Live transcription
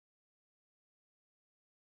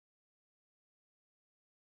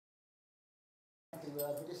to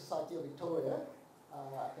Buddhist Society of Victoria.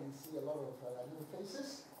 I can see a lot of new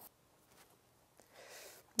faces.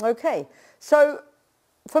 Okay, so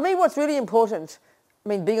for me what's really important, I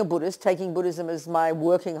mean, being a Buddhist, taking Buddhism as my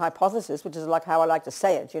working hypothesis, which is like how I like to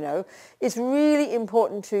say it, you know, it's really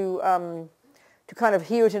important to kind of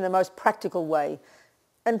hear it in the most practical way.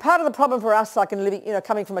 And part of the problem for us, like in living, you know,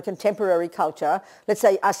 coming from a contemporary culture, let's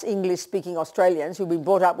say us English-speaking Australians who've been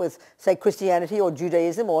brought up with, say, Christianity or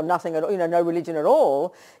Judaism or nothing at all, you know, no religion at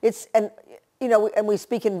all, you know, and we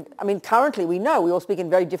speak in, I mean, currently we know we all speak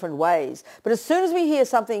in very different ways. But as soon as we hear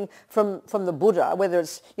something from the Buddha, whether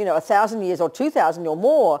it's, you know, 1,000 years or 2,000 or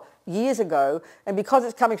more years ago, and because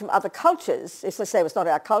it's coming from other cultures, let's say it's not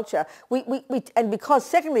our culture, and because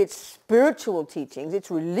secondly it's spiritual teachings,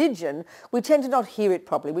 it's religion, we tend to not hear it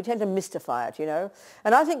properly. We tend to mystify it, you know.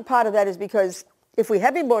 And I think part of that is because if we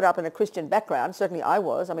have been brought up in a Christian background, certainly I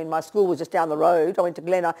was. I mean, my school was just down the road. I went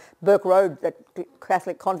to Burke Road, that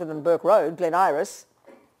Catholic convent on Burke Road, Glen Iris.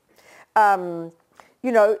 You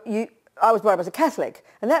know, I was brought up as a Catholic,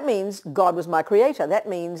 and that means God was my creator. That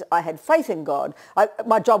means I had faith in God.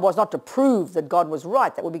 My job was not to prove that God was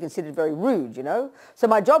right. That would be considered very rude, you know. So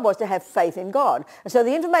my job was to have faith in God. And so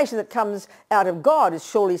the information that comes out of God is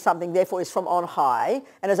surely something, therefore, is from on high,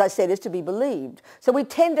 and as I said, is to be believed. So we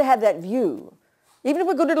tend to have that view. Even if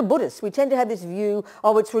we're good little Buddhists, we tend to have this view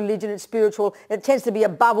of it's religion, it's spiritual, it tends to be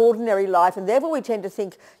above ordinary life, and therefore we tend to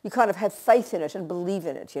think you kind of have faith in it and believe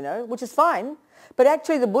in it, you know, which is fine. But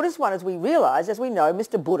actually the Buddhist one, as we realize, as we know,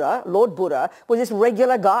 Mr. Buddha, Lord Buddha, was this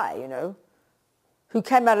regular guy, you know, who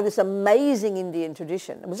came out of this amazing Indian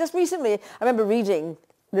tradition. It was just recently, I remember reading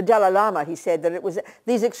the Dalai Lama, he said that it was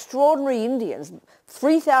these extraordinary Indians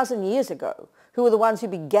 3,000 years ago who were the ones who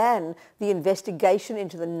began the investigation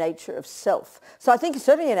into the nature of self. So I think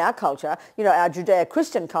certainly in our culture, you know, our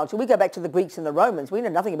Judeo-Christian culture, we go back to the Greeks and the Romans. We know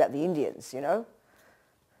nothing about the Indians, you know.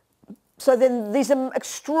 So then these are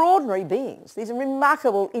extraordinary beings, these are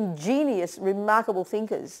remarkable, ingenious, remarkable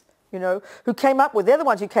thinkers, you know, who came up with, they're the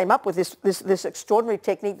ones who came up with this extraordinary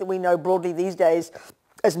technique that we know broadly these days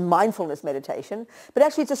as mindfulness meditation. But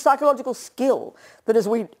actually it's a psychological skill that as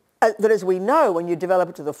we know, when you develop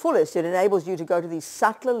it to the fullest, it enables you to go to these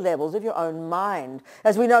subtler levels of your own mind.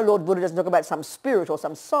 As we know, Lord Buddha doesn't talk about some spirit or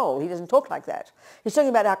some soul. He doesn't talk like that. He's talking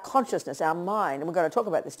about our consciousness, our mind, and we're going to talk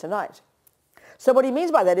about this tonight. So what he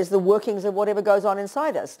means by that is the workings of whatever goes on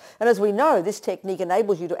inside us. And as we know, this technique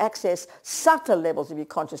enables you to access subtler levels of your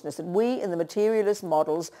consciousness that we in the materialist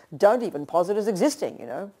models don't even posit as existing, you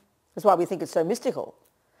know. That's why we think it's so mystical.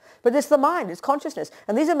 But it's the mind, it's consciousness.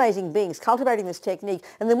 And these amazing beings cultivating this technique,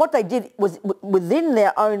 and then what they did was within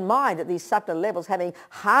their own mind at these subtler levels, having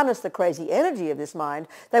harnessed the crazy energy of this mind,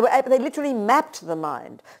 they literally mapped the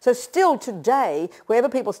mind. So still today, wherever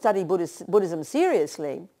people study Buddhism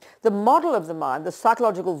seriously, the model of the mind, the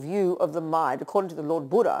psychological view of the mind, according to the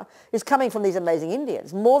Lord Buddha, is coming from these amazing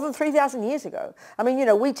Indians, more than 3,000 years ago. I mean, you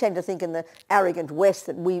know, we tend to think in the arrogant West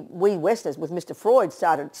that we Westerners, with Mr. Freud,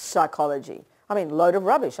 started psychology. I mean, load of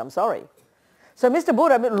rubbish, I'm sorry. So Mr.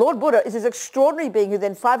 Buddha, Lord Buddha, is this extraordinary being who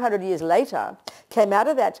then 500 years later came out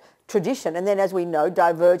of that tradition and then, as we know,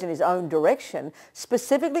 diverged in his own direction,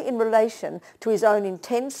 specifically in relation to his own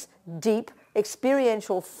intense, deep,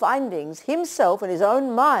 experiential findings himself in his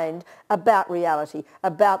own mind about reality,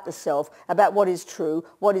 about the self, about what is true,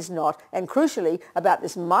 what is not, and crucially, about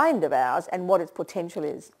this mind of ours and what its potential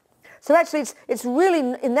is. So actually, it's really,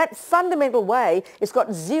 in that fundamental way, it's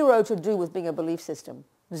got zero to do with being a belief system.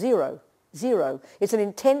 Zero. Zero. It's an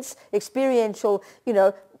intense, experiential, you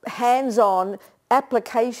know, hands-on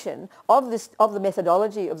application of the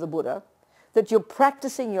methodology of the Buddha, that you're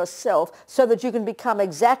practicing yourself so that you can become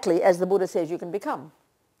exactly as the Buddha says you can become.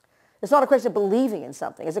 It's not a question of believing in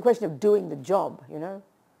something. It's a question of doing the job, you know.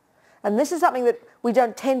 And this is something that we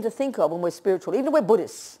don't tend to think of when we're spiritual, even if we're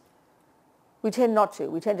Buddhists. We tend not to.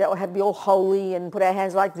 We tend to have to be all holy and put our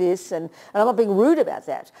hands like this, and I'm not being rude about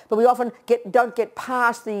that. But we often don't get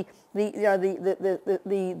past the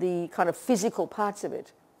kind of physical parts of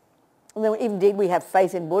it. And then indeed we have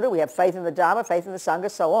faith in Buddha, we have faith in the Dhamma, faith in the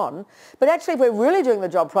Sangha, so on. But actually, if we're really doing the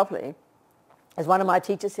job properly, as one of my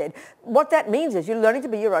teachers said, what that means is you're learning to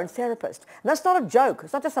be your own therapist. And that's not a joke.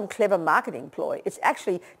 It's not just some clever marketing ploy. It's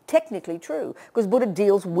actually technically true, because Buddha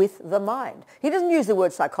deals with the mind. He doesn't use the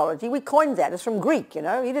word psychology. We coined that. It's from Greek, you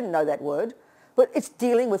know. He didn't know that word. But it's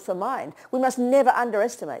dealing with the mind. We must never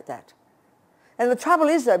underestimate that. And the trouble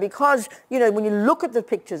is, though, because, you know, when you look at the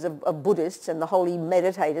pictures of Buddhists and the holy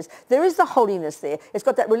meditators, there is the holiness there. It's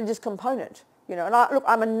got that religious component, you know. And look,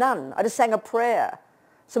 I'm a nun. I just sang a prayer.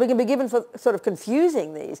 So we can be given for sort of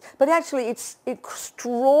confusing these. But actually, it's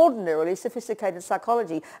extraordinarily sophisticated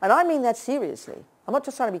psychology. And I mean that seriously. I'm not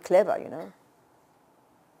just trying to be clever, you know.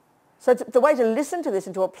 So the way to listen to this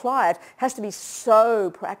and to apply it has to be so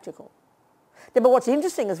practical. But what's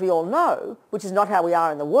interesting, as we all know, which is not how we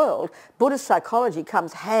are in the world, Buddhist psychology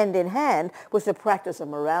comes hand in hand with the practice of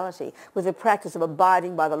morality, with the practice of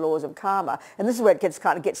abiding by the laws of karma. And this is where it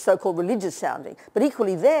gets so-called religious sounding. But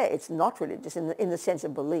equally there, it's not religious in the sense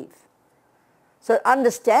of belief. So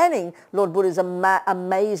understanding Lord Buddha's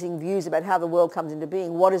amazing views about how the world comes into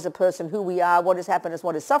being, what is a person, who we are, what is happiness,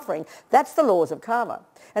 what is suffering, that's the laws of karma.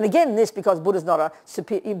 And again, this because Buddha's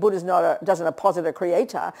doesn't posit a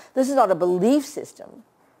creator. This is not a belief system.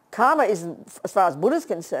 Karma is, as far as Buddha's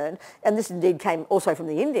concerned, and this indeed came also from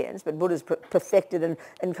the Indians, but Buddha's perfected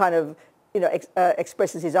and kind of,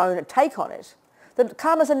 expresses his own take on it. That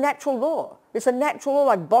karma is a natural law. It's a natural law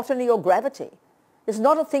like botany or gravity. It's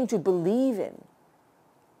not a thing to believe in.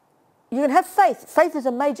 You can have faith. Faith is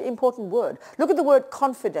a major important word. Look at the word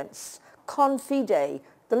confidence, confide,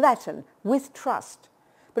 the Latin, with trust.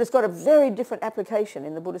 But it's got a very different application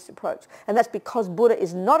in the Buddhist approach. And that's because Buddha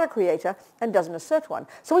is not a creator and doesn't assert one.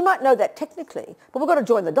 So we might know that technically, but we've got to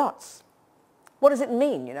join the dots. What does it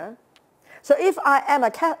mean, you know? So if I am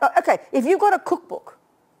if you've got a cookbook,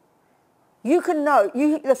 you can know,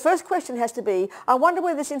 the first question has to be, I wonder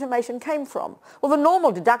where this information came from. Well, the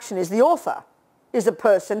normal deduction is the author is a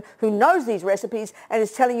person who knows these recipes and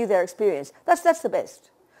is telling you their experience. That's the best.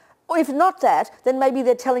 Or if not that, then maybe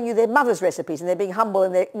they're telling you their mother's recipes and they're being humble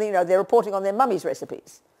and they're reporting on their mummy's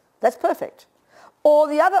recipes. That's perfect. Or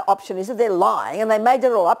the other option is that they're lying and they made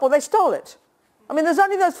it all up or they stole it. I mean, there's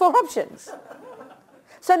only those 4 options.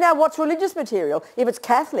 So now what's religious material? If it's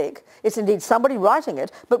Catholic, it's indeed somebody writing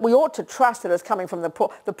it, but we ought to trust that it's coming from the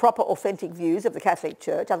proper authentic views of the Catholic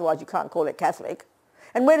Church, otherwise you can't call it Catholic.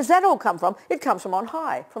 And where does that all come from? It comes from on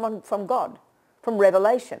high, from God, from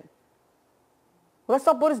revelation. Well, that's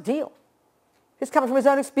not Buddha's deal. It's coming from his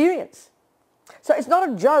own experience. So it's not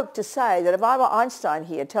a joke to say that if I were Einstein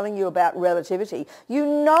here telling you about relativity, you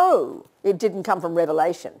know it didn't come from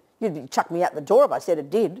revelation. You'd chuck me out the door if I said it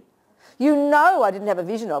did. You know I didn't have a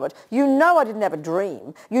vision of it. You know I didn't have a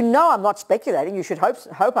dream. You know I'm not speculating. You should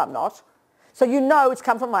hope I'm not. So you know it's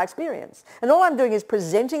come from my experience. And all I'm doing is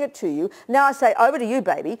presenting it to you. Now I say, over to you,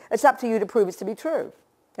 baby. It's up to you to prove it to be true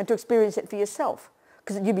and to experience it for yourself.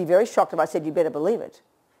 Because you'd be very shocked if I said you better believe it.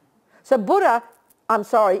 So Buddha, I'm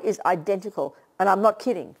sorry, is identical. And I'm not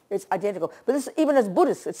kidding. It's identical. But this, even as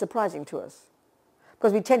Buddhists, it's surprising to us.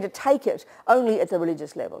 Because we tend to take it only at the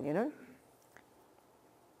religious level, you know.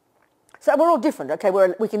 So we're all different, okay?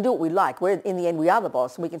 We can do what we like. In the end, we are the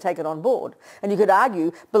boss, and we can take it on board. And you could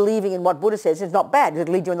argue believing in what Buddha says is not bad.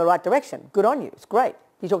 It'll lead you in the right direction. Good on you. It's great.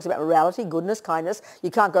 He talks about morality, goodness, kindness.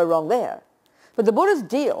 You can't go wrong there. But the Buddha's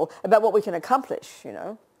deal about what we can accomplish, you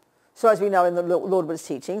know. So as we know in the Lord Buddha's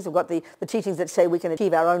teachings, we've got the teachings that say we can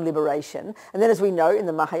achieve our own liberation. And then as we know in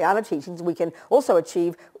the Mahayana teachings, we can also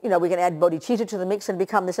achieve, we can add bodhicitta to the mix and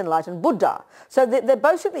become this enlightened Buddha. So they're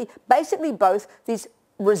basically both these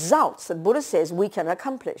results that Buddha says we can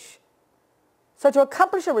accomplish. So to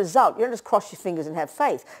accomplish a result, you don't just cross your fingers and have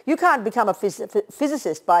faith. You can't become a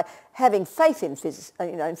physicist by having faith in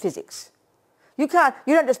physics. You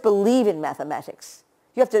don't just believe in mathematics.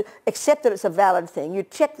 You have to accept that it's a valid thing. You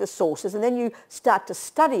check the sources and then you start to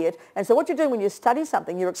study it. And so what you're doing when you study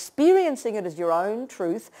something, you're experiencing it as your own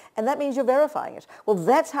truth, and that means you're verifying it. Well,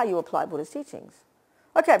 that's how you apply Buddha's teachings.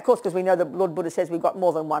 Okay, of course, because we know that Lord Buddha says we've got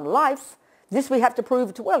more than one life. This we have to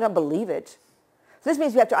prove to, don't believe it. So this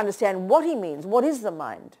means we have to understand what he means. What is the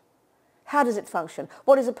mind? How does it function?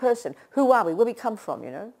 What is a person? Who are we? Where we come from,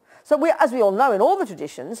 you know? So as we all know, in all the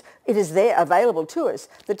traditions, it is there available to us,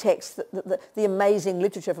 the text, the amazing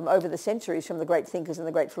literature from over the centuries from the great thinkers and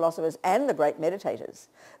the great philosophers and the great meditators,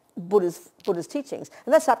 Buddha's teachings.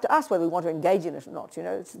 And that's up to us whether we want to engage in it or not, you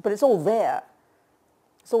know. But it's all there.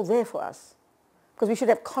 It's all there for us. Because we should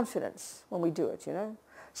have confidence when we do it, you know.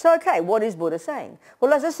 So, okay, what is Buddha saying?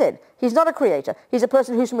 Well, as I said, he's not a creator. He's a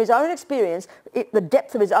person who's from his own experience, the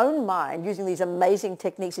depth of his own mind, using these amazing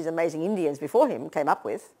techniques these amazing Indians before him came up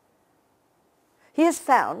with. He has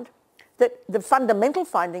found that the fundamental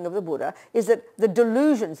finding of the Buddha is that the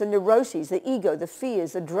delusions, the neuroses, the ego, the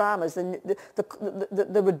fears, the dramas,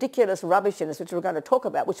 the ridiculous rubbishness, which we're going to talk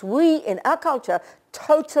about, which we in our culture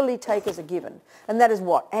totally take as a given. And that is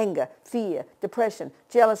what? Anger, fear, depression,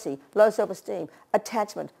 jealousy, low self-esteem,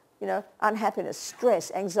 attachment, unhappiness,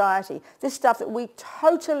 stress, anxiety, this stuff that we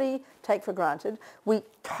totally take for granted, we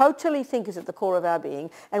totally think is at the core of our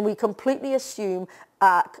being, and we completely assume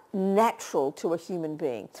are natural to a human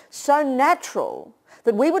being. So natural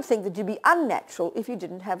that we would think that you'd be unnatural if you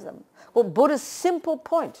didn't have them. Well, Buddha's simple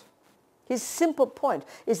point, his simple point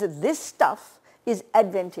is that this stuff is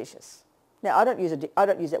adventitious. Now, I don't use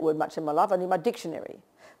that word much in my life. I need my dictionary.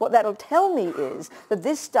 What that'll tell me is that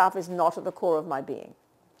this stuff is not at the core of my being,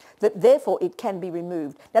 that therefore it can be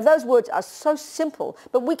removed. Now, those words are so simple,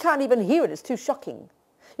 but we can't even hear it. It's too shocking.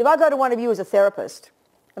 If I go to one of you as a therapist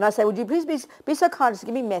and I say, would you please be so kind as to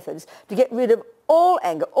give me methods to get rid of all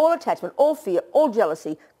anger, all attachment, all fear, all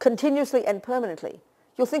jealousy, continuously and permanently,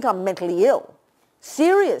 you'll think I'm mentally ill.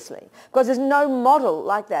 Seriously. Because there's no model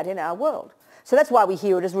like that in our world. So that's why we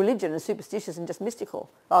hear it as religion and superstitious and just mystical.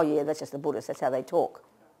 Oh yeah, that's just the Buddhists, that's how they talk.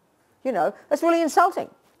 You know, that's really insulting.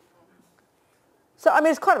 So, I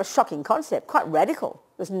mean, it's kind of a shocking concept, quite radical.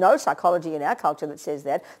 There's no psychology in our culture that says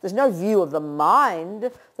that. There's no view of the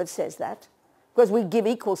mind that says that. Because we give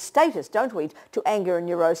equal status, don't we, to anger and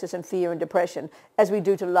neurosis and fear and depression as we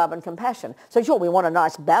do to love and compassion. So sure, we want a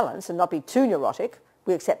nice balance and not be too neurotic.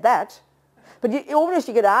 We accept that. But almost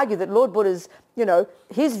you could argue that Lord Buddha's, you know,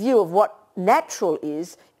 his view of what natural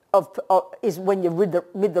is when you're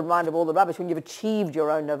rid the mind of all the rubbish, when you've achieved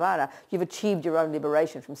your own nirvana, you've achieved your own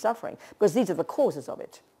liberation from suffering, because these are the causes of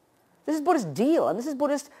it. This is Buddhist deal, and this is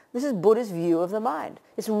Buddhist view of the mind.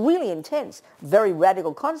 It's really intense, very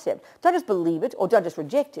radical concept. Don't just believe it or don't just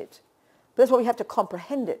reject it. But that's why we have to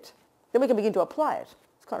comprehend it. Then we can begin to apply it.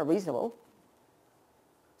 It's kind of reasonable.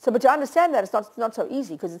 So, but to understand that, it's not so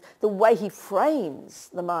easy, because the way he frames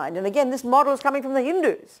the mind, and again, this model is coming from the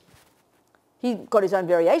Hindus. He got his own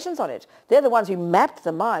variations on it. They're the ones who mapped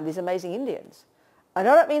the mind, these amazing Indians. And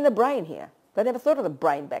I don't mean the brain here. They never thought of the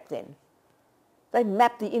brain back then. They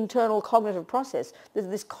mapped the internal cognitive process,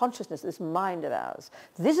 this consciousness, this mind of ours.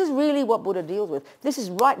 This is really what Buddha deals with. This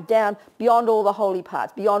is right down beyond all the holy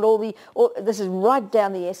parts, beyond this is right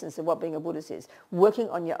down the essence of what being a Buddhist is. Working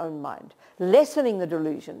on your own mind, lessening the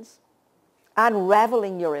delusions,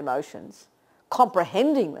 unraveling your emotions,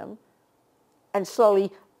 comprehending them, and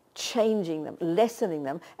slowly changing them, lessening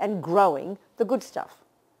them, and growing the good stuff.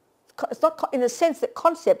 It's not, in a sense, that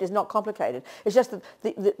concept is not complicated. It's just that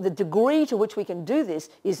the degree to which we can do this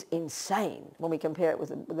is insane when we compare it with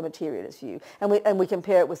the materialist view, and we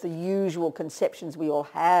compare it with the usual conceptions we all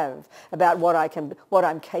have about what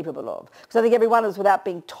I'm capable of. Because I think every one of us, without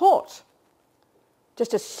being taught,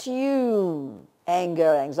 just assume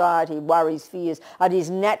anger, anxiety, worries, fears are these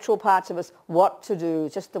natural parts of us, what to do,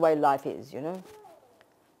 just the way life is, you know.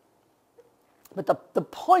 But the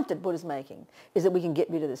point that Buddha's making is that we can get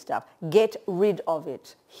rid of this stuff. Get rid of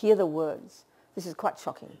it. Hear the words. This is quite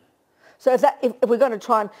shocking. So if we're going to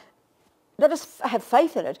try and not just have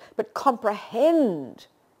faith in it, but comprehend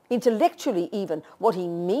intellectually even what he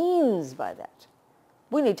means by that,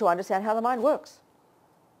 we need to understand how the mind works.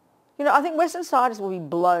 You know, I think Western scientists will be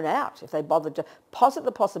blown out if they bothered to posit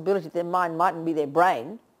the possibility that their mind mightn't be their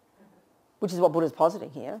brain, which is what Buddha's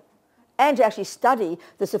positing here, and to actually study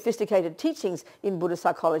the sophisticated teachings in Buddhist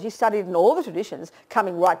psychology, studied in all the traditions,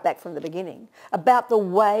 coming right back from the beginning, about the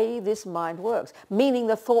way this mind works, meaning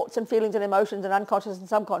the thoughts and feelings and emotions and unconscious and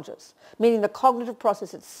subconscious, meaning the cognitive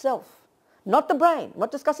process itself, not the brain,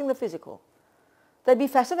 not discussing the physical. They'd be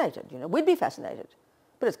fascinated, you know, we'd be fascinated.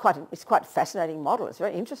 But it's quite a fascinating model, it's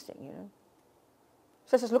very interesting, you know.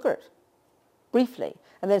 So let's just look at it briefly,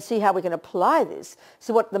 and then see how we can apply this,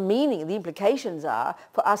 see what the meaning, the implications are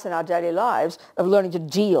for us in our daily lives of learning to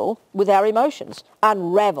deal with our emotions,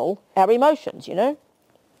 unravel our emotions, you know.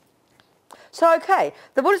 So, okay,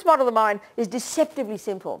 the Buddhist model of the mind is deceptively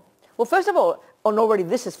simple. Well, first of all, and already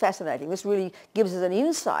this is fascinating, this really gives us an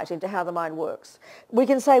insight into how the mind works. We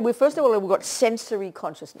can say, first of all, we've got sensory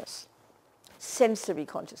consciousness. Sensory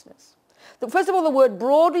consciousness. First of all, the word,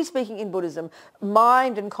 broadly speaking in Buddhism,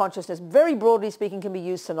 mind and consciousness, very broadly speaking, can be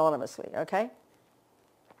used synonymously, okay?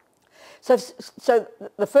 So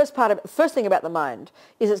the first thing about the mind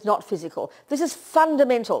is it's not physical. This is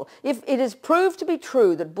fundamental. If it is proved to be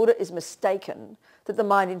true that Buddha is mistaken, that the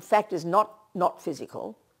mind in fact is not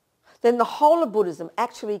physical, then the whole of Buddhism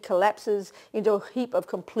actually collapses into a heap of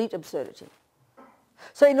complete absurdity.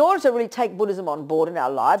 So in order to really take Buddhism on board in our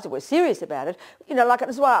lives, if we're serious about it, you know,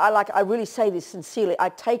 this is why I really say this sincerely. I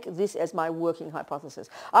take this as my working hypothesis.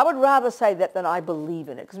 I would rather say that than I believe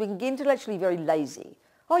in it, because we can get intellectually very lazy.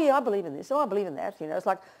 Oh yeah, I believe in this. Oh, I believe in that. You know, it's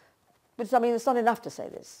like, but I mean, it's not enough to say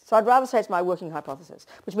this. So I'd rather say it's my working hypothesis,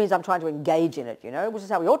 which means I'm trying to engage in it, you know, which is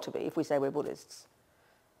how we ought to be if we say we're Buddhists.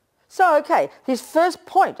 So, okay, his first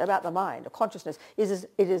point about the mind, or consciousness, is it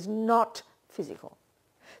is not physical.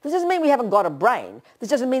 This doesn't mean we haven't got a brain. This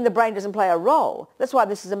doesn't mean the brain doesn't play a role. That's why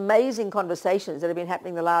this is amazing conversations that have been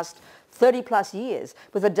happening the last 30 plus years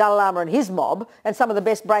with the Dalai Lama and his mob and some of the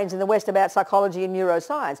best brains in the West about psychology and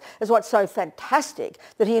neuroscience. That's what's so fantastic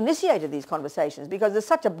that he initiated these conversations, because there's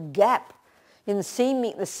such a gap in the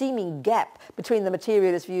seeming gap between the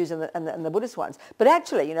materialist views and the Buddhist ones. But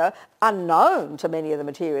actually, you know, unknown to many of the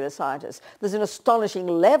materialist scientists, there's an astonishing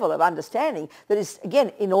level of understanding that is,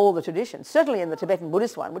 again, in all the traditions, certainly in the Tibetan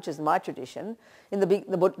Buddhist one, which is my tradition, in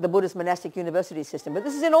the Buddhist monastic university system, but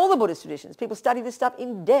this is in all the Buddhist traditions. People study this stuff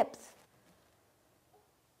in depth.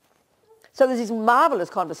 So there's these marvellous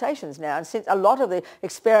conversations now, and since a lot of the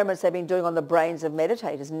experiments they've been doing on the brains of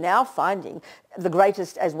meditators, now finding the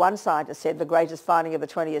greatest, as one scientist said, the greatest finding of the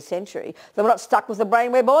 20th century, that we're not stuck with the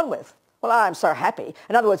brain we're born with. Well, I'm so happy.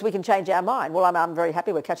 In other words, we can change our mind. Well, I'm very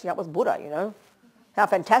happy we're catching up with Buddha, you know. How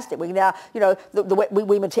fantastic. We now, you know,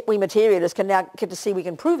 we materialists can now get to see we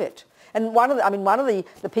can prove it. And one of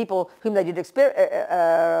the people whom they did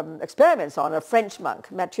experiments on, a French monk,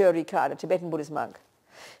 Mathieu Ricard, a Tibetan Buddhist monk,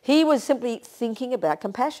 he was simply thinking about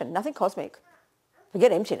compassion, nothing cosmic.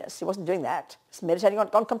 Forget emptiness. He wasn't doing that. Just meditating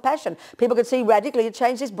on compassion. People could see radically it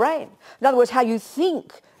changed his brain. In other words, how you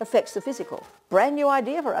think affects the physical. Brand new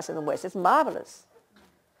idea for us in the West. It's marvellous.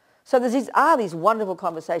 So these wonderful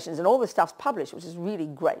conversations, and all this stuff's published, which is really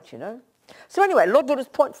great, you know. So anyway, Lord Buddha's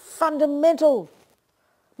point, fundamental.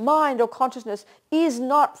 Mind or consciousness is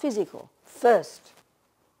not physical, first.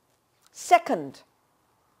 Second,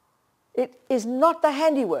 it is not the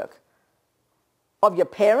handiwork of your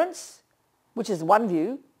parents, which is one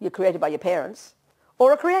view, you're created by your parents,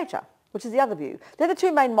 or a creator, which is the other view. They're the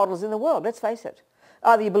two main models in the world, let's face it.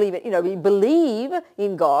 Either you believe it, you know, you believe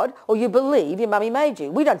in God, or you believe your mummy made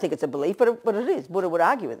you. We don't think it's a belief, but it is. Buddha would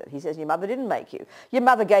argue with it. He says your mother didn't make you. Your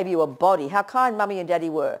mother gave you a body. How kind mummy and daddy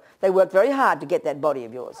were. They worked very hard to get that body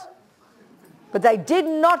of yours. But they did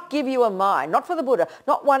not give you a mind, not for the Buddha,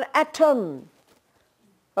 not one atom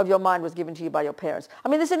of your mind was given to you by your parents. I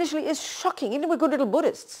mean, this initially is shocking. Even we're good little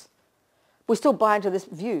Buddhists, we still buy into this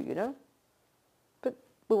view, you know. But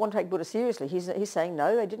we want to take Buddha seriously. He's saying,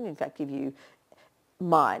 no, they didn't in fact give you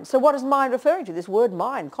mind. So what is mind referring to? This word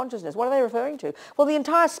mind, consciousness, what are they referring to? Well, the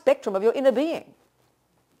entire spectrum of your inner being.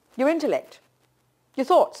 Your intellect, your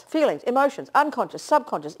thoughts, feelings, emotions, unconscious,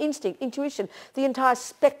 subconscious, instinct, intuition, the entire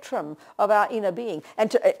spectrum of our inner being. And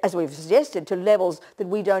to, as we've suggested, to levels that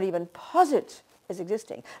we don't even posit as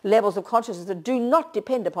existing. Levels of consciousness that do not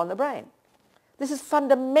depend upon the brain. This is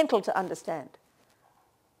fundamental to understand.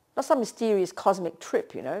 Not some mysterious cosmic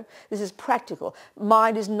trip, you know. This is practical.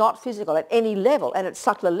 Mind is not physical at any level, and at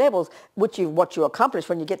subtler levels, what you accomplish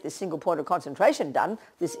when you get this single point of concentration done,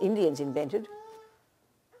 this Indians invented.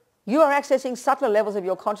 You are accessing subtler levels of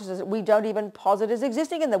your consciousness that we don't even posit as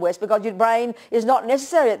existing in the West, because your brain is not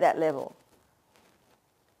necessary at that level.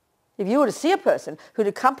 If you were to see a person who'd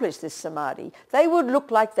accomplished this samadhi, they would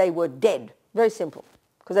look like they were dead. Very simple,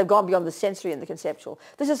 because they've gone beyond the sensory and the conceptual.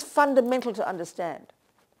 This is fundamental to understand.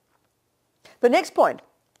 The next point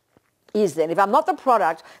is then, if I'm not the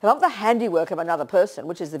product, if I'm not the handiwork of another person,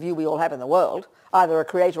 which is the view we all have in the world, either a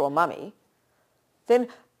creator or mummy, then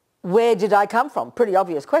where did I come from? Pretty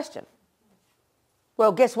obvious question.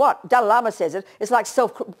 Well, guess what? Dalai Lama says it. It's like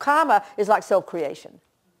karma is like self-creation.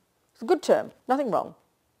 It's a good term. Nothing wrong.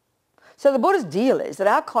 So the Buddha's deal is that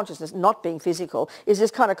our consciousness, not being physical, is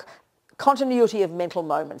this kind of continuity of mental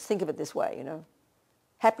moments. Think of it this way, you know,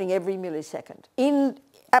 happening every millisecond,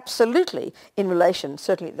 absolutely in relation,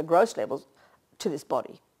 certainly at the gross levels, to this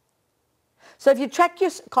body. So if you track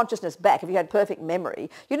your consciousness back, if you had perfect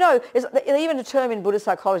memory, you know, even a term in Buddhist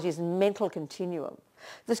psychology is mental continuum.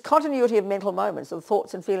 This continuity of mental moments, of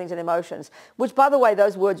thoughts and feelings and emotions, which, by the way,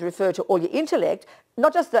 those words refer to all your intellect,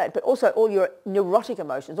 not just that, but also all your neurotic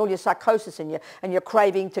emotions, all your psychosis and your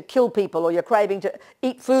craving to kill people, or your craving to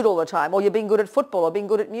eat food all the time, or you're being good at football, or being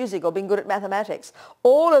good at music, or being good at mathematics.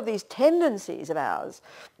 All of these tendencies of ours,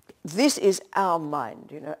 this is our mind,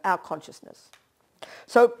 you know, our consciousness.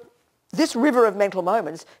 So this river of mental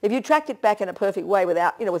moments, if you tracked it back in a perfect way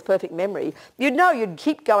without, you know, with perfect memory, you'd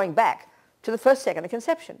keep going back to the first second of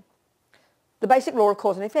conception. The basic law of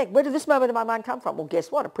cause and effect. Where did this moment of my mind come from? Well,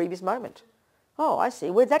 guess what? A previous moment. Oh, I see.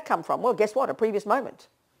 Where'd that come from? Well, guess what? A previous moment.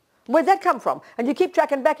 Where'd that come from? And you keep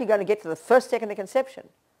tracking back, you're going to get to the first second of conception.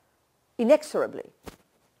 Inexorably.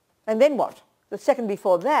 And then what? The second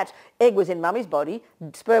before that, egg was in mummy's body,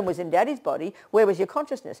 sperm was in daddy's body. Where was your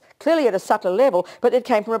consciousness? Clearly at a subtler level, but it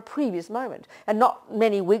came from a previous moment. And not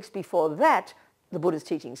many weeks before that, the Buddha's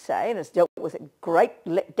teachings say, and it's dealt with at great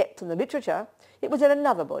depth in the literature, it was in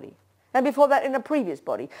another body. And before that, in a previous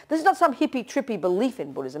body. This is not some hippie-trippy belief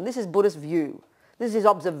in Buddhism. This is Buddha's view. This is his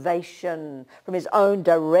observation, from his own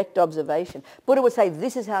direct observation. Buddha would say,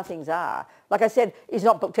 this is how things are. Like I said, he's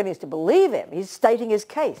not telling us to believe him. He's stating his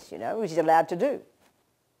case, you know, which he's allowed to do.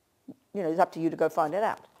 You know, it's up to you to go find it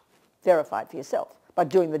out. Verify it for yourself by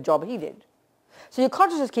doing the job he did. So your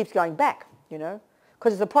consciousness keeps going back. you know,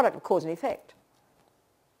 because it's a product of cause and effect.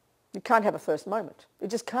 You can't have a first moment. You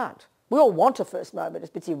just can't. We all want a first moment.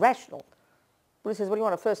 It's irrational. Buddha says, what do you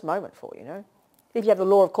want a first moment for, you know? If you have the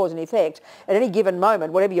law of cause and effect, at any given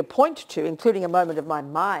moment, whatever you point to, including a moment of my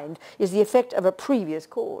mind, is the effect of a previous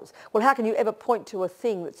cause. Well, how can you ever point to a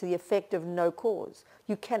thing that's the effect of no cause?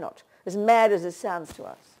 You cannot, as mad as it sounds to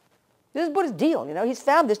us. This is Buddha's deal, you know. He's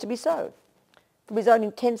found this to be so, from his own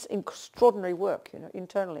intense, extraordinary work, you know,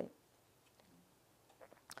 internally.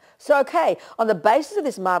 So, okay, on the basis of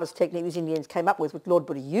this marvellous technique these Indians came up with, which Lord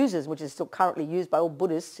Buddha uses, which is still currently used by all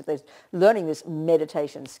Buddhists if they're learning this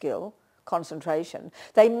meditation skill, concentration,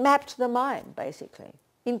 they mapped the mind, basically,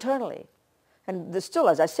 internally. And there's still,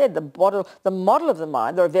 as I said, the model of the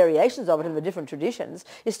mind, there are variations of it in the different traditions,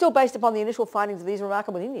 is still based upon the initial findings of these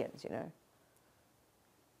remarkable Indians, you know.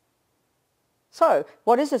 So,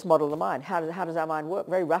 what is this model of the mind? How does our mind work,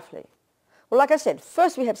 very roughly? Well, like I said,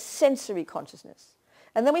 first we have sensory consciousness.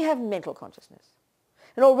 And then we have mental consciousness.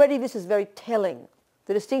 And already this is very telling,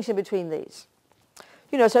 the distinction between these.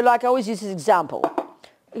 You know, so like I always use this example.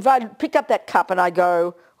 If I pick up that cup and I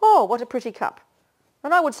go, oh, what a pretty cup.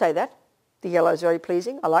 And I would say that. The yellow is very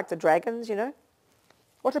pleasing. I like the dragons, you know.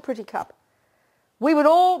 What a pretty cup. We would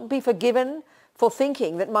all be forgiven for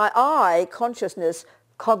thinking that my eye consciousness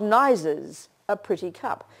cognizes a pretty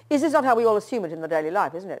cup. Is this not how we all assume it in the daily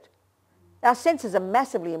life, isn't it? Our senses are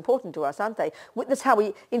massively important to us, aren't they? That's how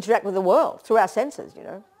we interact with the world, through our senses, you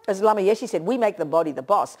know. As Lama Yeshe said, we make the body the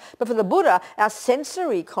boss. But for the Buddha, our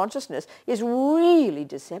sensory consciousness is really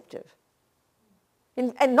deceptive.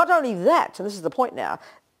 And not only that, and this is the point now,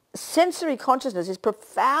 sensory consciousness is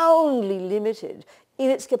profoundly limited in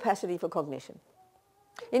its capacity for cognition.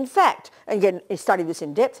 In fact, and again, I studied this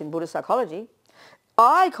in depth in Buddhist psychology,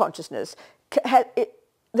 eye consciousness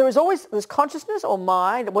there's consciousness or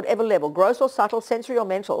mind at whatever level, gross or subtle, sensory or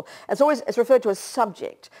mental. It's referred to as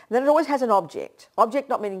subject. And then it always has an object. Object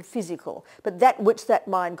not meaning physical, but that which that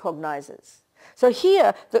mind cognizes. So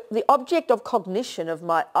here, the object of cognition of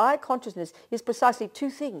my eye consciousness is precisely two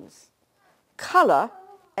things: colour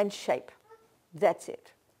and shape. That's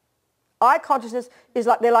it. Eye consciousness is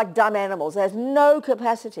like, they're like dumb animals. There's no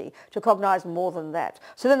capacity to cognize more than that.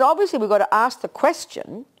 So then obviously we've got to ask the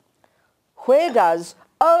question, where does,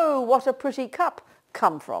 oh, what a pretty cup,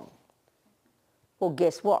 come from? Well,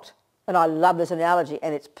 guess what? And I love this analogy,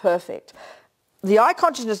 and it's perfect. The eye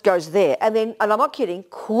consciousness goes there, and I'm not kidding,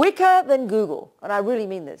 quicker than Google, and I really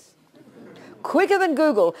mean this, quicker than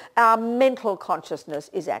Google, our mental consciousness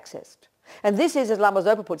is accessed. And this is, as Lama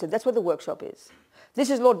Zopa puts it, that's where the workshop is. This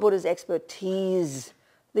is Lord Buddha's expertise,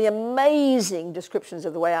 the amazing descriptions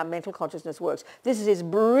of the way our mental consciousness works. This is his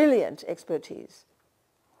brilliant expertise,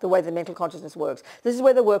 the way the mental consciousness works. This is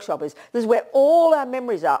where the workshop is. This is where all our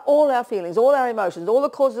memories are, all our feelings, all our emotions, all the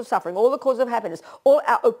causes of suffering, all the causes of happiness, all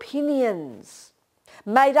our opinions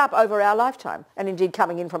made up over our lifetime, and indeed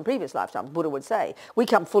coming in from previous lifetimes, Buddha would say. We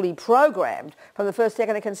come fully programmed from the first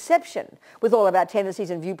second of conception with all of our tendencies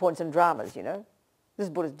and viewpoints and dramas, you know. This is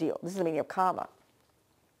Buddha's deal. This is the meaning of karma.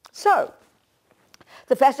 So,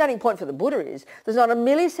 the fascinating point for the Buddha is there's not a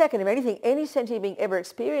millisecond of anything any sentient being ever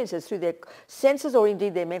experiences through their senses or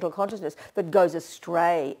indeed their mental consciousness that goes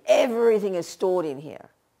astray. Everything is stored in here.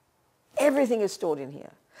 Everything is stored in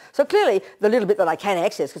here. So clearly, the little bit that I can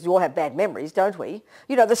access, because we all have bad memories, don't we?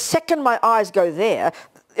 You know, the second my eyes go there,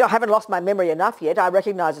 I haven't lost my memory enough yet. I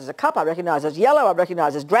recognise as a cup, I recognise as yellow, I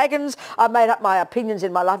recognise as dragons. I've made up my opinions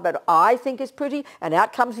in my life about what I think is pretty, and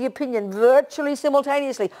out comes the opinion virtually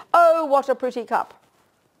simultaneously. Oh, what a pretty cup.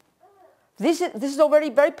 This is already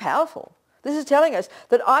very powerful. This is telling us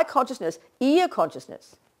that eye consciousness, ear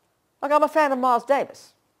consciousness, like I'm a fan of Miles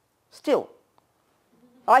Davis, still.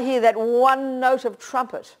 I hear that one note of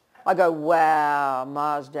trumpet. I go, wow,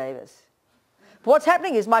 Miles Davis. But what's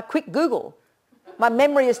happening is my quick Google. My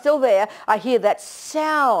memory is still there. I hear that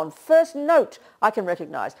sound, first note I can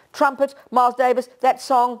recognise. Trumpet, Miles Davis, that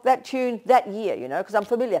song, that tune, that year, you know, because I'm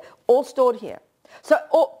familiar. All stored here. So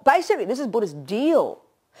basically, this is Buddha's deal.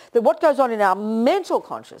 That what goes on in our mental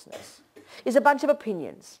consciousness is a bunch of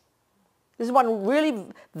opinions. This is one really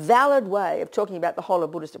valid way of talking about the whole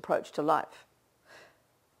of Buddhist approach to life.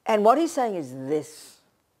 And what he's saying is this,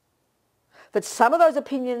 that some of those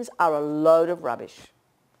opinions are a load of rubbish.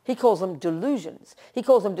 He calls them delusions. He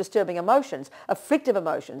calls them disturbing emotions, afflictive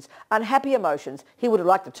emotions, unhappy emotions. He would have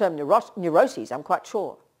liked the term neuroses, I'm quite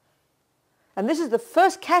sure. And this is the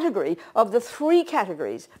first category of the three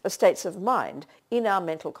categories of states of mind in our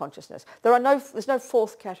mental consciousness. There's no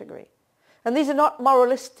fourth category. And these are not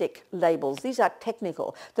moralistic labels. These are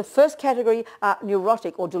technical. The first category are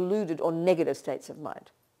neurotic or deluded or negative states of mind.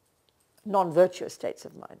 non-virtuous states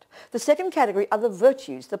of mind. The second category are the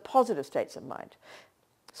virtues, the positive states of mind.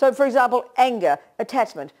 So, for example, anger,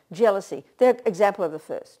 attachment, jealousy, they're an example of the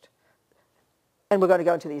first. And we're going to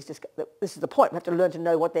go into these, this is the point, we have to learn to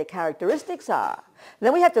know what their characteristics are. And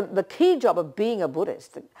then we have to, the key job of being a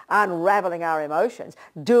Buddhist, unraveling our emotions,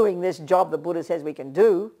 doing this job the Buddha says we can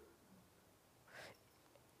do,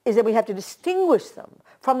 is that we have to distinguish them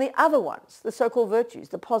from the other ones, the so-called virtues,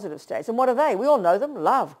 the positive states. And what are they? We all know them: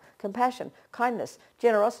 love, compassion, kindness,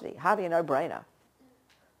 generosity, hardly a no-brainer.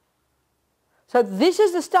 So this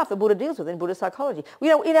is the stuff the Buddha deals with in Buddhist psychology. You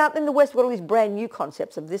know, in the West, we've got all these brand new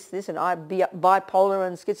concepts of this, and bipolar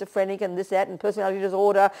and schizophrenic and this, that, and personality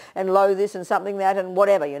disorder and low this and something that and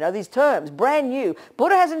whatever, you know, these terms, brand new.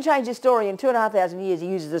 Buddha hasn't changed his story in 2,500 years. He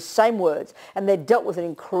uses the same words, and they're dealt with in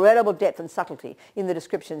incredible depth and subtlety in the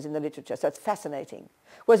descriptions in the literature. So it's fascinating.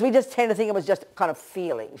 Whereas we just tend to think it was just kind of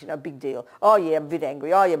feelings, you know, big deal. Oh yeah, I'm a bit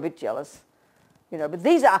angry. Oh yeah, a bit jealous. You know, but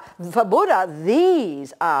these are, for Buddha,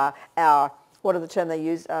 these are our, what are the terms they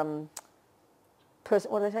use? What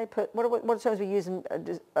do they say? What are the terms we use?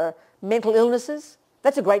 Mental illnesses?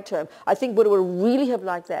 That's a great term. I think Buddha would really have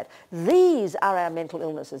liked that. These are our mental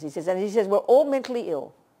illnesses, he says. And he says we're all mentally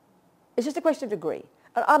ill. It's just a question of degree.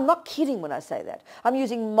 And I'm not kidding when I say that. I'm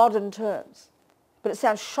using modern terms. But it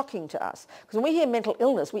sounds shocking to us. Because when we hear mental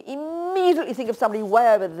illness, we immediately think of somebody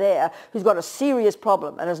way over there who's got a serious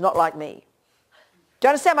problem and is not like me. Do you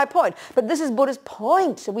understand my point? But this is Buddha's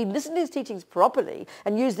point. So we listen to his teachings properly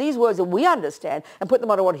and use these words that we understand and put them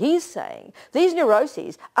onto what he's saying. These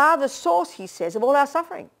neuroses are the source, he says, of all our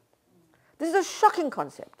suffering. This is a shocking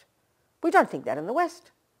concept. We don't think that in the West.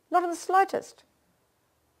 Not in the slightest.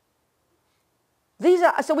 These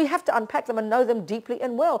are, so we have to unpack them and know them deeply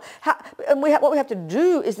and well. What we have to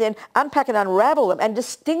do is then unpack and unravel them and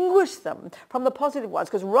distinguish them from the positive ones.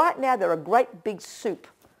 Because right now they're a great big soup,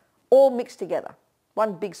 all mixed together.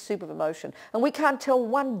 One big soup of emotion. And we can't tell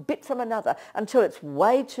one bit from another until it's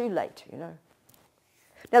way too late, you know.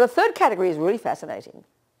 Now the third category is really fascinating.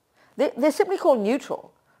 They're simply called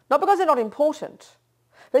neutral. Not because they're not important,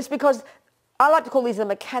 but it's because I like to call these the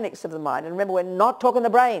mechanics of the mind. And remember, we're not talking the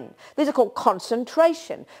brain. These are called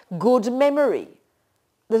concentration, good memory.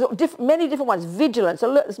 There's many different ones, vigilance,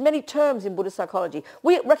 alert. There's many terms in Buddhist psychology.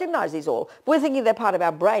 We recognize these all. We're thinking they're part of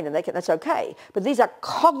our brain and that's okay. But these are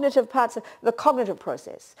cognitive parts of the cognitive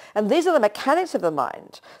process. And these are the mechanics of the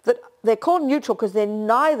mind. That they're called neutral because they're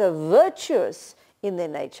neither virtuous in their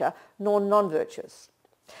nature nor non-virtuous.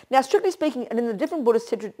 Now, strictly speaking, and in the different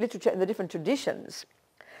Buddhist literature and the different traditions,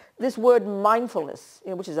 this word mindfulness,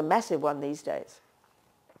 which is a massive one these days,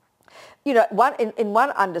 you know, in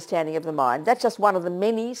one understanding of the mind, that's just one of the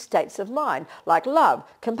many states of mind, like love,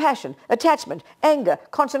 compassion, attachment, anger,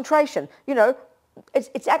 concentration. You know,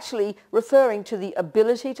 it's actually referring to the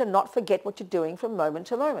ability to not forget what you're doing from moment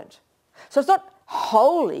to moment. So it's not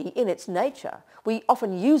wholly in its nature. We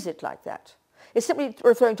often use it like that. It's simply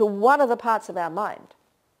referring to one of the parts of our mind.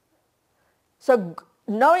 So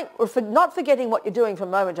not forgetting what you're doing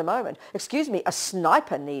from moment to moment, excuse me, a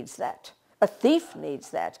sniper needs that. A thief needs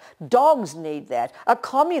that. Dogs need that. A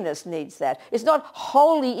communist needs that. It's not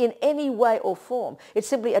wholly in any way or form. It's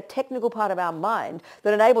simply a technical part of our mind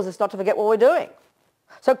that enables us not to forget what we're doing.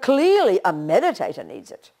 So clearly a meditator needs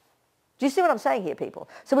it. Do you see what I'm saying here, people?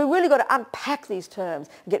 So we've really got to unpack these terms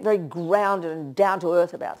and get very grounded and down to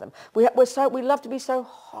earth about them. We love to be so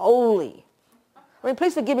holy. I mean,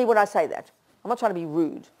 please forgive me when I say that. I'm not trying to be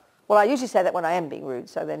rude. Well, I usually say that when I am being rude,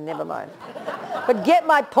 so then never mind. But get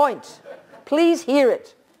my point. Please hear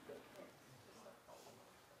it.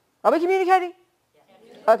 Are we communicating?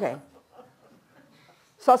 Okay.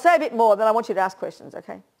 So I'll say a bit more, then I want you to ask questions,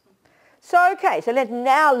 okay? So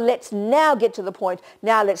let's now get to the point.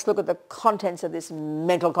 Now let's look at the contents of this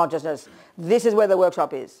mental consciousness. This is where the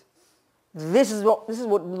workshop is. This is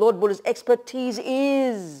what Lord Buddha's expertise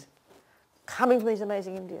is, coming from these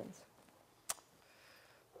amazing Indians.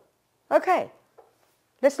 Okay.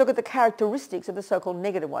 Let's look at the characteristics of the so-called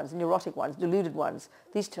negative ones, neurotic ones, deluded ones,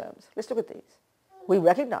 these terms. Let's look at these. We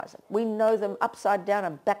recognize them. We know them upside down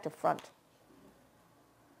and back to front.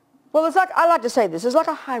 Well, I like to say this, there's like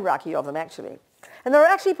a hierarchy of them actually. And there are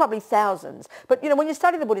actually probably thousands. But, you know, when you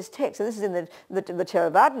study the Buddhist text, and this is in the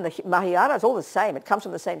Theravada and the Mahayana, it's all the same. It comes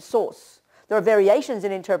from the same source. There are variations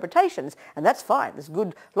in interpretations, and that's fine. There's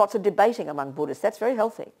lots of debating among Buddhists. That's very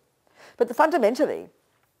healthy. But fundamentally,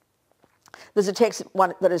 There's a text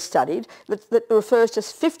that is studied that refers to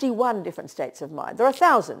 51 different states of mind. There are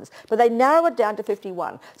thousands, but they narrow it down to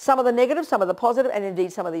 51. Some of the negative, some of the positive, and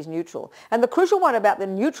indeed some of these neutral. And the crucial one about the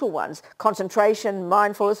neutral ones, concentration,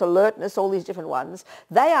 mindfulness, alertness, all these different ones,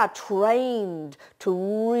 they are trained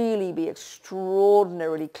to really be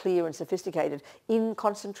extraordinarily clear and sophisticated in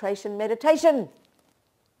concentration meditation,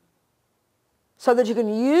 so that you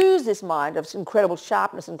can use this mind of incredible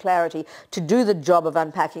sharpness and clarity to do the job of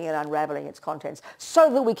unpacking and unraveling its contents,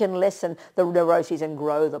 so that we can lessen the neuroses and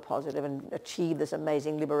grow the positive and achieve this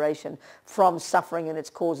amazing liberation from suffering and its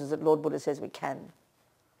causes that Lord Buddha says we can.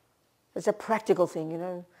 It's a practical thing, you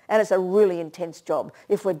know, and it's a really intense job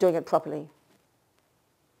if we're doing it properly.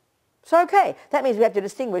 So, okay, that means we have to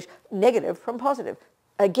distinguish negative from positive.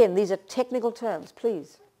 Again, these are technical terms,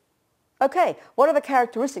 please. Okay, what are the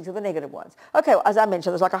characteristics of the negative ones? Okay, well, as I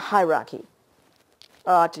mentioned, there's like a hierarchy.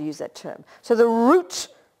 Oh, I had to use that term. So the root,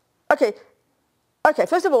 okay,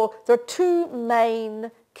 first of all, there are two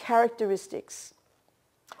main characteristics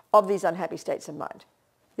of these unhappy states of mind.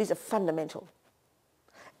 These are fundamental.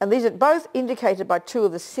 And these are both indicated by two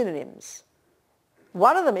of the synonyms.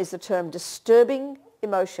 One of them is the term disturbing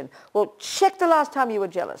emotion. Well, check the last time you were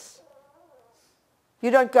jealous. You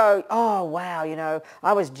don't go, oh, wow, you know,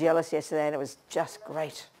 I was jealous yesterday and it was just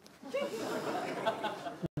great.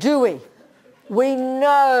 Do we? We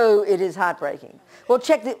know it is heartbreaking. Well,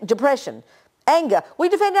 check the depression. Anger. We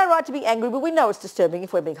defend our right to be angry, but we know it's disturbing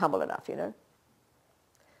if we're being humble enough, you know.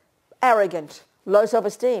 Arrogant. Low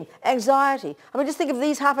self-esteem. Anxiety. I mean, just think of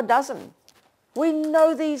these half a dozen. We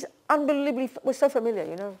know these unbelievably, we're so familiar,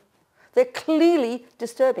 you know. They're clearly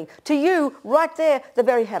disturbing. To you, right there, the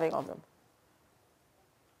very having of them.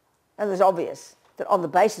 And it's obvious that on the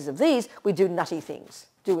basis of these, we do nutty things,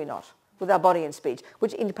 do we not, with our body and speech,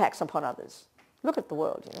 which impacts upon others. Look at the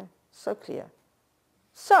world, you know, so clear.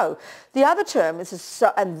 So, the other term,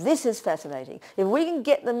 and this is fascinating, if we can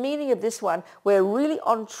get the meaning of this one, we're really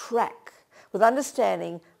on track with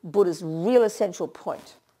understanding Buddha's real essential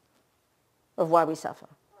point of why we suffer.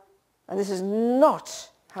 And this is not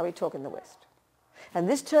how we talk in the West. And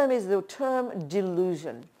this term is the term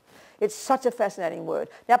delusion. It's such a fascinating word.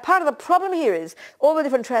 Now, part of the problem here is all the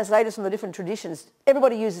different translators from the different traditions,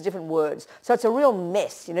 everybody uses different words. So it's a real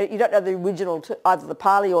mess, you know. You don't know the original, either the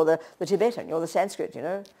Pali or the Tibetan or the Sanskrit, you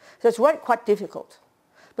know. So it's quite difficult.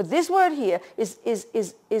 But this word here is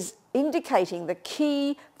indicating the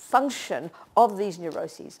key function of these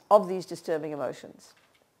neuroses, of these disturbing emotions.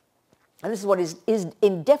 And this is what is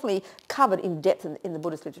definitely covered in depth in the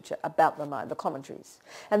Buddhist literature about the mind, the commentaries.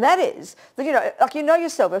 And that is, that, you know, like you know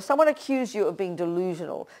yourself, if someone accused you of being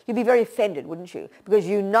delusional, you'd be very offended, wouldn't you? Because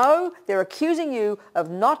you know they're accusing you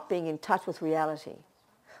of not being in touch with reality.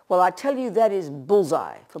 Well, I tell you, that is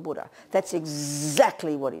bullseye for Buddha. That's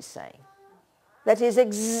exactly what he's saying. That is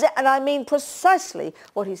and I mean precisely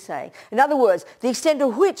what he's saying. In other words, the extent to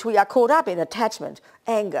which we are caught up in attachment,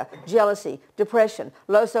 anger, jealousy, depression,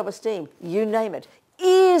 low self-esteem, you name it,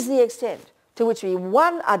 is the extent to which we,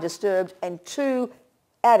 one, are disturbed, and two,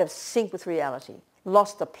 out of sync with reality,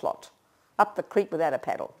 lost the plot, up the creek without a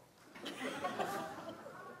paddle.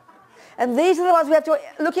 And these are the ones we have to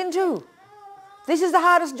look into. This is the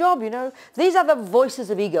hardest job, you know. These are the voices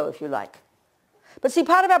of ego, if you like. But see,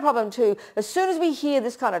 part of our problem too, as soon as we hear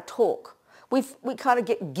this kind of talk, we kind of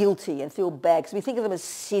get guilty and feel bad because we think of them as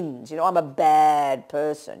sins. You know, I'm a bad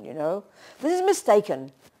person, you know. This is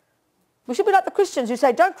mistaken. We should be like the Christians who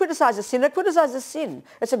say, don't criticize a sinner, criticize a sin.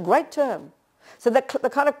 It's a great term. So the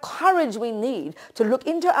kind of courage we need to look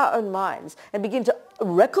into our own minds and begin to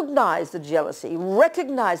recognize the jealousy,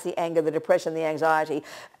 recognize the anger, the depression, the anxiety,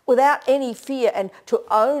 without any fear, and to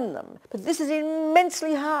own them. But this is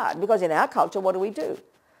immensely hard because in our culture, what do?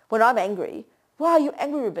 When I'm angry, why are you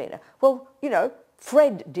angry, Robina? Well, you know,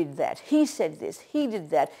 Fred did that. He said this. He did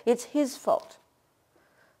that. It's his fault.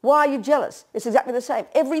 Why are you jealous? It's exactly the same.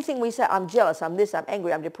 Everything we say, I'm jealous, I'm this, I'm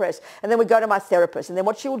angry, I'm depressed. And then we go to my therapist. And then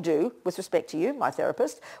what she'll do, with respect to you, my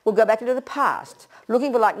therapist, we'll go back into the past,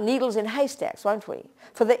 looking for like needles in haystacks, won't we?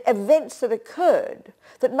 For the events that occurred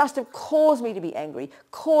that must have caused me to be angry,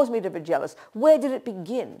 caused me to be jealous. Where did it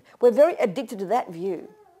begin? We're very addicted to that view.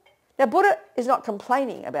 Now, Buddha is not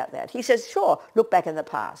complaining about that. He says, sure, look back in the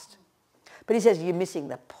past. But he says, you're missing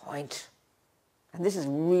the point. And this is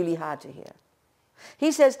really hard to hear.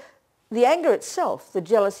 He says the anger itself, the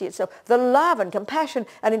jealousy itself, the love and compassion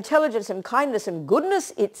and intelligence and kindness and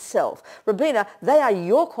goodness itself, Robina, they are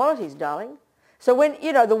your qualities, darling. So when,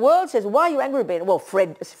 you know, the world says, why are you angry, Robina? Well,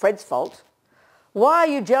 it's Fred's fault. Why are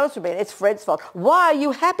you jealous, Robina? It's Fred's fault. Why are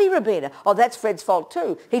you happy, Robina? Oh, that's Fred's fault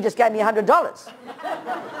too. He just gave me $100.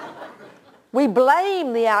 We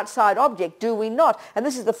blame the outside object, do we not? And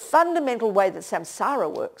this is the fundamental way that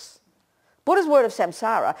samsara works. Buddha's word of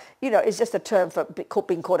samsara, is just a term for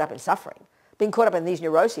being caught up in suffering, being caught up in these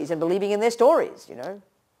neuroses and believing in their stories,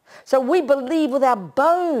 So we believe with our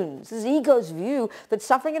bones, this is ego's view, that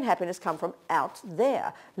suffering and happiness come from out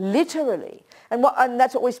there, literally. And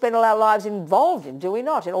that's what we spend all our lives involved in, do we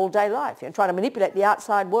not, in all-day life, trying to manipulate the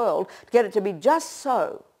outside world to get it to be just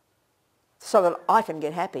so that I can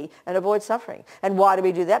get happy and avoid suffering. And why do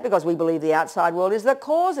we do that? Because we believe the outside world is the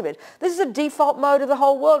cause of it. This is a default mode of the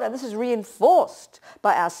whole world, and this is reinforced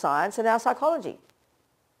by our science and our psychology.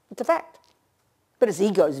 It's a fact. But it's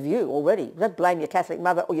ego's view already. Don't blame your Catholic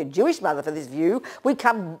mother or your Jewish mother for this view. We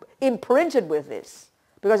come imprinted with this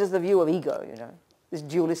because it's the view of ego, this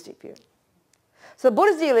dualistic view. So the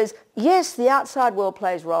Buddha's deal is, yes, the outside world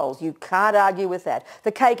plays roles. You can't argue with that.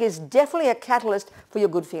 The cake is definitely a catalyst for your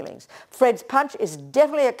good feelings. Fred's punch is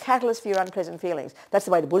definitely a catalyst for your unpleasant feelings. That's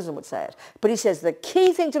the way the Buddhism would say it. But he says the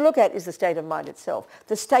key thing to look at is the state of mind itself.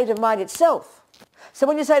 The state of mind itself. So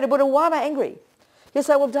when you say to Buddha, why am I angry? You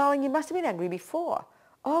say, well, darling, you must have been angry before.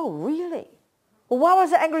 Oh, really? Well, why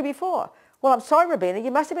was I angry before? Well, I'm sorry, Robina,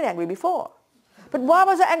 you must have been angry before. But why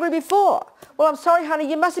was I angry before? Well, I'm sorry, honey,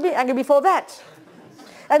 you must have been angry before that.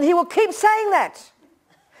 And he will keep saying that.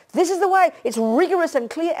 This is the way. It's rigorous and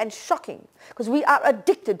clear and shocking because we are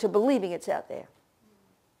addicted to believing it's out there.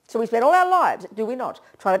 So we spend all our lives, do we not,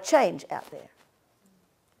 trying to change out there.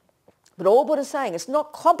 But all Buddha's saying, it's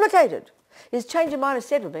not complicated. Is change your mind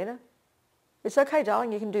instead, Robina. It's okay,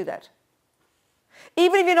 darling, you can do that.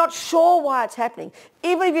 Even if you're not sure why it's happening,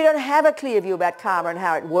 even if you don't have a clear view about karma and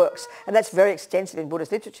how it works, and that's very extensive in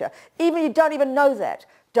Buddhist literature, even if you don't even know that,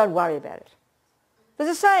 don't worry about it.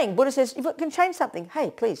 There's a saying, Buddha says, if you can change something,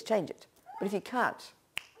 hey, please change it. But if you can't,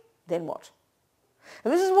 then what?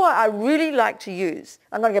 And this is why I really like to use,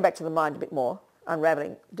 I'm going to go back to the mind a bit more,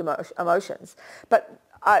 unraveling emotions, but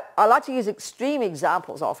I like to use extreme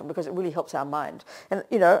examples often because it really helps our mind. And,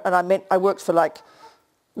 and I worked for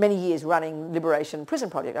many years running Liberation Prison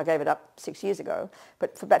Project. I gave it up 6 years ago,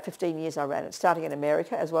 but for about 15 years I ran it, starting in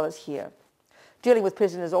America as well as here. Dealing with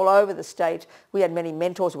prisoners all over the state. We had many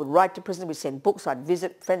mentors who would write to prisoners, we'd send books, I'd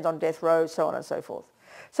visit friends on death row, so on and so forth.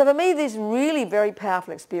 So for me, this really very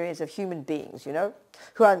powerful experience of human beings,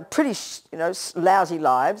 who are in pretty, lousy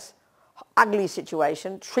lives, ugly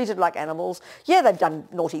situation, treated like animals. Yeah, they've done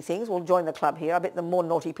naughty things. We'll join the club here. I bet the more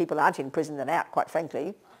naughty people aren't in prison than out, quite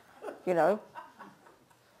frankly,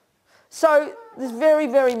 So there's very,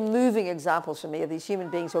 very moving examples for me of these human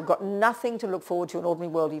beings who have got nothing to look forward to in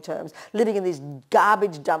ordinary worldly terms, living in these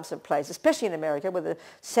garbage dumps of places, especially in America where the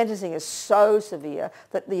sentencing is so severe,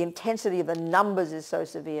 that the intensity of the numbers is so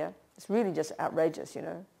severe. It's really just outrageous,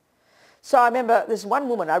 So I remember this one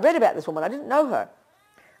woman, I read about this woman, I didn't know her.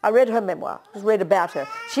 I read her memoir, just read about her.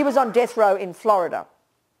 She was on death row in Florida.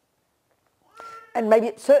 And maybe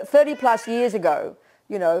 30 plus years ago,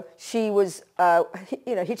 she was,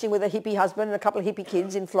 hitching with a hippie husband and a couple of hippie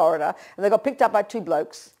kids in Florida, and they got picked up by two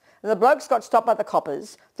blokes. And the blokes got stopped by the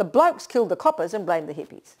coppers. The blokes killed the coppers and blamed the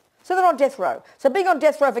hippies. So they're on death row. So being on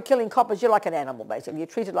death row for killing coppers, you're like an animal, basically. You're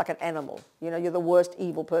treated like an animal. You're the worst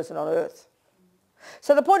evil person on earth.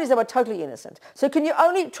 So the point is they were totally innocent. So can you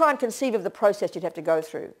only try and conceive of the process you'd have to go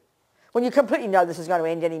through when you completely know this is going to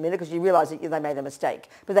end any minute because you realise that they made a mistake.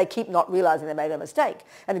 But they keep not realising they made a mistake.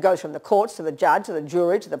 And it goes from the courts to the judge, to the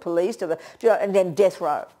jury, to the police, and then death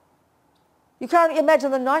row. You can't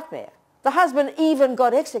imagine the nightmare. The husband even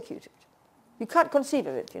got executed. You can't conceive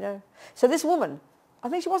of it, So this woman, I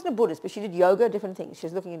think she wasn't a Buddhist, but she did yoga, different things. She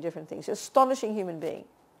was looking at different things. She's an astonishing human being.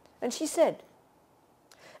 And she said,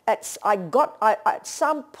 at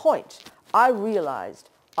some point, I realised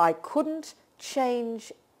I couldn't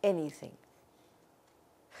change anything.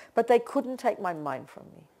 But they couldn't take my mind from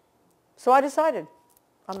me. So I decided,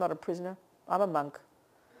 I'm not a prisoner, I'm a monk.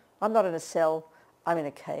 I'm not in a cell, I'm in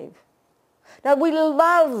a cave. Now we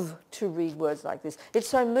love to read words like this. It's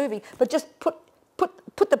so moving, but just put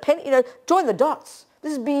the pen, join the dots.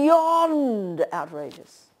 This is beyond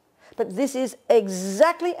outrageous. But this is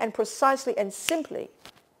exactly and precisely and simply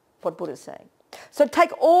what Buddha's saying. So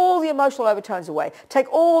take all the emotional overtones away,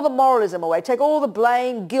 take all the moralism away, take all the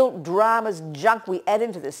blame, guilt, dramas, junk we add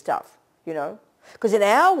into this stuff, Because in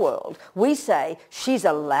our world, we say she's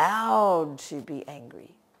allowed to be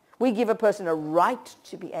angry. We give a person a right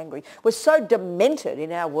to be angry. We're so demented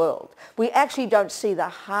in our world. We actually don't see the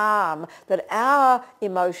harm that our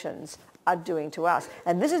emotions are doing to us.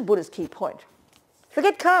 And this is Buddha's key point.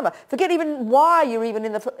 Forget karma. Forget even why you're even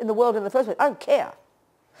in the world in the first place. I don't care.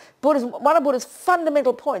 One of Buddha's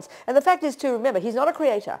fundamental points, and the fact is to remember, he's not a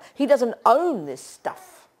creator. He doesn't own this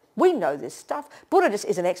stuff. We know this stuff. Buddha just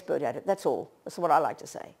is an expert at it, that's all. That's what I like to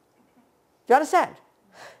say. Do you understand?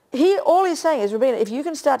 All he's saying is, Robina, if you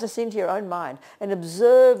can start to see into your own mind and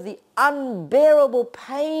observe the unbearable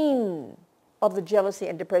pain of the jealousy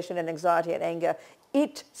and depression and anxiety and anger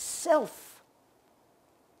itself,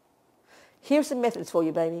 here's some methods for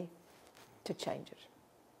you, baby, to change it.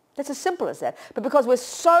 That's as simple as that. But because we're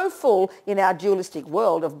so full in our dualistic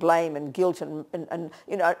world of blame and guilt and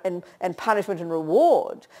punishment and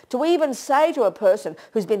reward, to even say to a person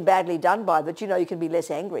who's been badly done by that, you can be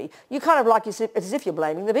less angry, you kind of like it's as if you're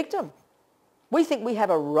blaming the victim. We think we have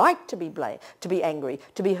a right to be blamed, to be angry,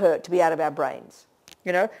 to be hurt, to be out of our brains.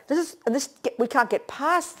 We can't get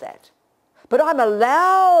past that. But I'm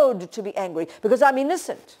allowed to be angry because I'm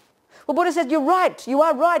innocent. Well, Buddha says, you're right, you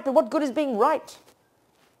are right, but what good is being right?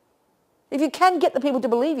 If you can get the people to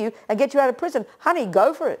believe you and get you out of prison, honey,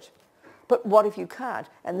 go for it. But what if you can't?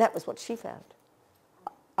 And that was what she found.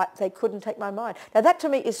 They couldn't take my mind. Now that to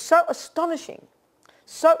me is so astonishing,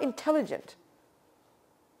 so intelligent,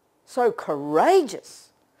 so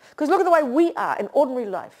courageous. Because look at the way we are in ordinary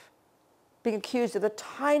life, being accused of the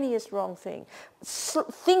tiniest wrong thing,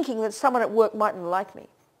 thinking that someone at work mightn't like me.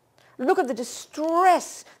 Look at the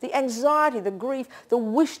distress, the anxiety, the grief, the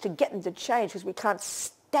wish to get them to change because we can't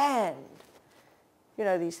stand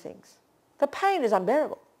these things. The pain is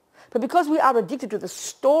unbearable. But because we are addicted to the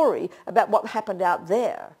story about what happened out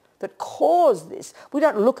there that caused this, we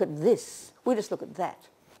don't look at this. We just look at that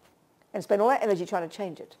and spend all our energy trying to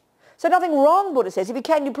change it. So nothing wrong, Buddha says. If you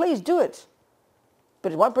can, you please do it.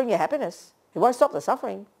 But it won't bring you happiness. It won't stop the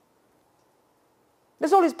suffering.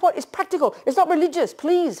 That's all his point. It's practical. It's not religious.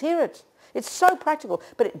 Please hear it. It's so practical.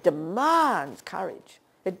 But it demands courage.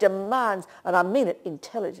 It demands, and I mean it,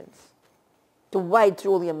 intelligence. To wade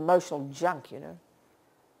through all the emotional junk,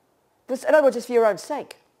 But in other words, it's for your own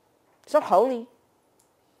sake. It's not holy.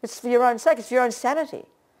 It's for your own sake. It's for your own sanity.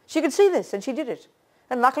 She could see this, and she did it.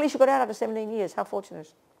 And luckily she got out after 17 years. How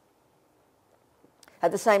fortunate.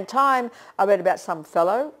 At the same time, I read about some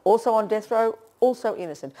fellow, also on death row, also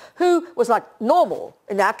innocent, who was like normal,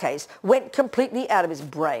 in our case, went completely out of his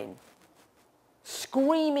brain,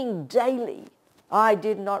 screaming daily, I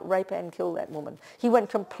did not rape and kill that woman. He went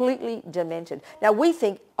completely demented. Now we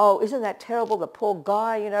think, oh, isn't that terrible, the poor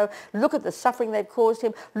guy, look at the suffering they've caused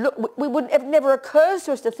him. Look, it never occurs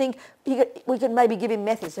to us to think we could maybe give him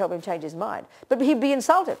methods to help him change his mind. But he'd be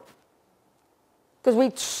insulted. Because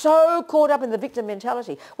we're so caught up in the victim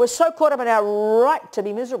mentality. We're so caught up in our right to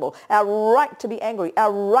be miserable, our right to be angry,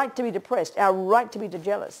 our right to be depressed, our right to be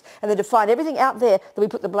jealous. And then to find everything out there that we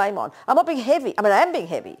put the blame on. I'm not being heavy. I am being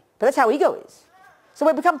heavy. But that's how ego is. So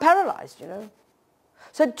we become paralyzed,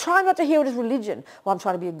 So try not to hear it as religion. Well, I'm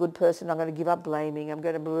trying to be a good person. I'm going to give up blaming. I'm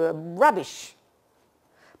going to... Rubbish.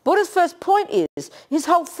 Buddha's first point is, his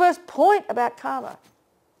whole first point about karma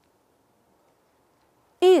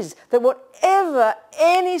is that whatever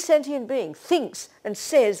any sentient being thinks and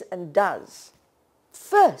says and does,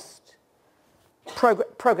 first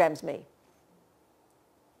programs me,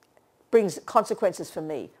 brings consequences for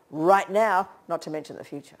me right now, not to mention the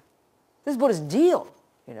future. This is Buddha's deal,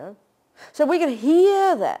 So we can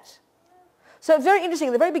hear that. So it's very interesting,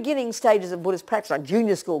 in the very beginning stages of Buddhist practice, like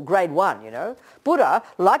junior school, grade 1, Buddha,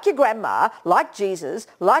 like your grandma, like Jesus,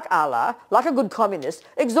 like Allah, like a good communist,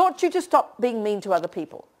 exhorts you to stop being mean to other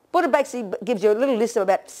people. Buddha basically gives you a little list of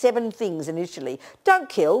about 7 things initially. Don't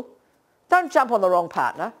kill. Don't jump on the wrong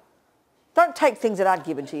partner. Don't take things that aren't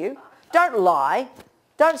given to you. Don't lie.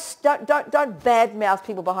 Don't badmouth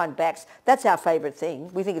people behind backs. That's our favourite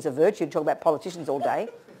thing. We think it's a virtue to talk about politicians all day.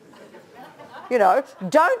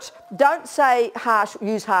 Don't say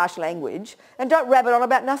use harsh language, and don't rabbit on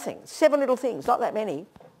about nothing. 7 little things, not that many.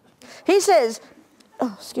 He says,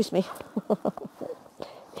 oh, excuse me.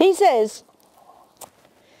 He says,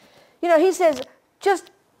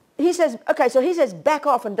 he says back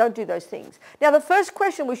off and don't do those things. Now the first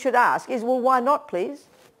question we should ask is, well, why not, please?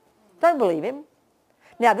 Don't believe him.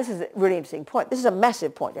 Now this is a really interesting point. This is a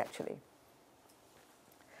massive point, actually.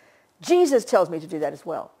 Jesus tells me to do that as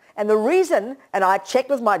well. And the reason, and I checked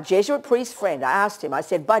with my Jesuit priest friend, I asked him, I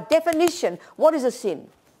said, by definition, what is a sin?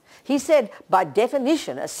 He said, by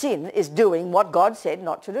definition, a sin is doing what God said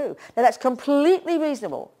not to do. Now that's completely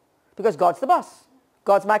reasonable, because God's the boss.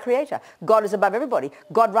 God's my creator. God is above everybody.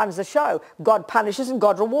 God runs the show. God punishes and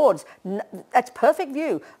God rewards. That's perfect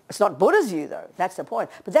view. It's not Buddha's view, though. That's the point.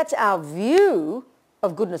 But that's our view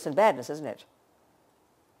of goodness and badness, isn't it?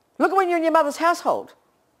 Look at when you're in your mother's household.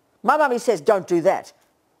 My mummy says, don't do that.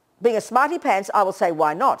 Being a smarty pants, I will say,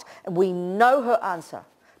 why not? And we know her answer.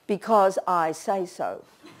 Because I say so.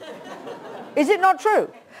 Is it not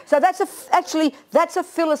true? So actually, that's a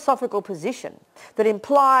philosophical position that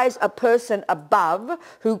implies a person above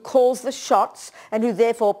who calls the shots and who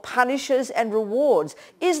therefore punishes and rewards.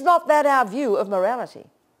 Is not that our view of morality?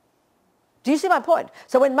 Do you see my point?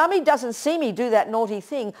 So when Mummy doesn't see me do that naughty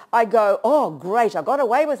thing, I go, oh, great, I got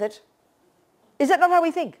away with it. Is that not how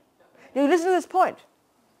we think? You listen to this point.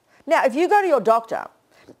 Now, if you go to your doctor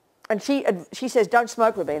and she says, don't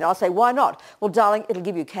smoke, Robina, I'll say, why not? Well, darling, it'll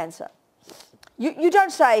give you cancer. You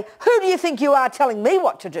don't say, who do you think you are telling me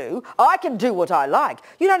what to do? I can do what I like.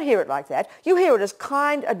 You don't hear it like that. You hear it as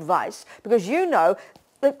kind advice because you know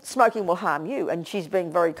that smoking will harm you and she's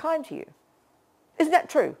being very kind to you. Isn't that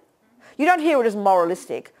true? You don't hear it as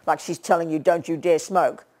moralistic, like she's telling you, don't you dare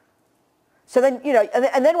smoke. So then, you know,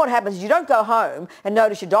 and then what happens is you don't go home and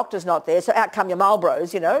notice your doctor's not there, so out come your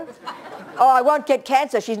Marlboros, you know. Oh, I won't get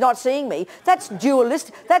cancer, she's not seeing me. That's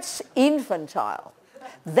dualistic, that's infantile.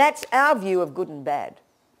 That's our view of good and bad.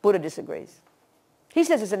 Buddha disagrees. He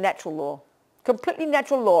says it's a natural law, completely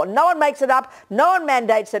natural law. No one makes it up, no one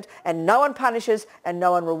mandates it, and no one punishes and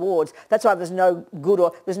no one rewards. That's why there's no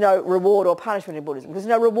there's no reward or punishment in Buddhism. There's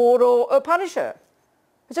no reward or punisher.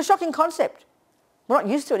 It's a shocking concept. We're not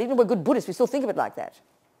used to it. Even if we're good Buddhists, we still think of it like that.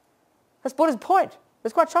 That's Buddha's point.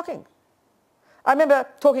 It's quite shocking. I remember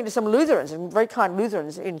talking to some Lutherans, and very kind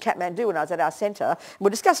Lutherans in Kathmandu when I was at our centre. We're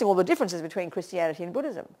discussing all the differences between Christianity and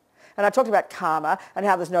Buddhism. And I talked about karma and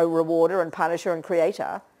how there's no rewarder and punisher and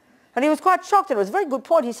creator. And he was quite shocked, and it was a very good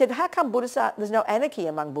point. He said, how come there's no anarchy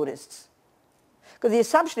among Buddhists? Because the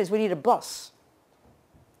assumption is we need a boss.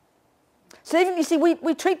 So even, you see,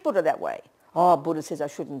 we treat Buddha that way. Oh, Buddha says I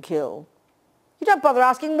shouldn't kill. You don't bother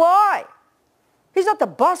asking why. He's not the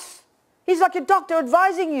boss. He's like your doctor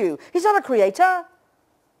advising you. He's not a creator.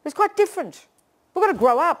 It's quite different. We've got to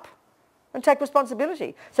grow up and take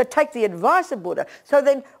responsibility. So take the advice of Buddha. So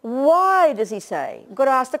then why does he say? You've got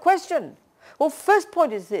to ask the question. Well, first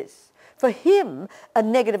point is this. For him, a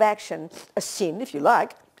negative action, a sin, if you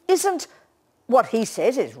like, isn't what he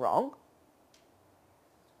says is wrong.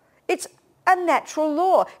 It's a natural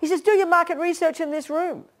law. He says, do your market research in this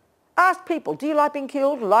room. Ask people, do you like being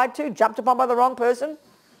killed, lied to, jumped upon by the wrong person?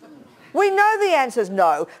 We know the answer is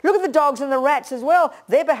no. Look at the dogs and the rats as well.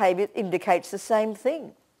 Their behaviour indicates the same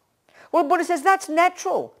thing. Well, Buddha says that's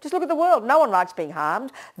natural. Just look at the world. No one likes being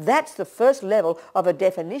harmed. That's the first level of a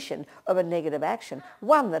definition of a negative action,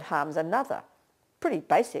 one that harms another. Pretty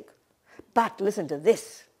basic. But listen to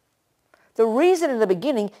this. The reason in the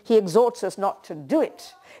beginning he exhorts us not to do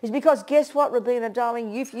it is because guess what, Robina,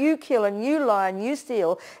 darling? If you kill and you lie and you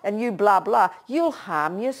steal and you blah, blah, you'll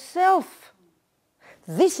harm yourself.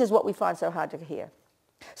 This is what we find so hard to hear.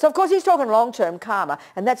 So, of course, he's talking long-term karma,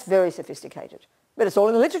 and that's very sophisticated. But it's all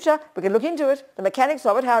in the literature. We can look into it. The mechanics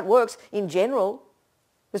of it, how it works in general,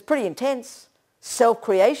 is pretty intense.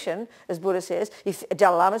 Self-creation, as Buddha says,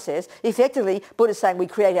 Dalai Lama says, effectively, Buddha's saying we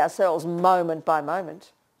create ourselves moment by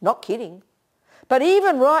moment. Not kidding. But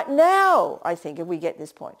even right now, I think, if we get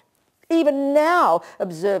this point, even now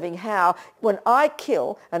observing how when I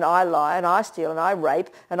kill and I lie and I steal and I rape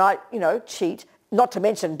and I, cheat, not to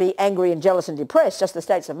mention be angry and jealous and depressed, just the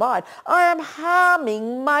states of mind, I am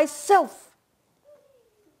harming myself.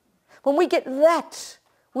 When we get that,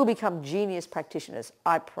 we'll become genius practitioners,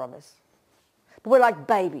 I promise. But we're like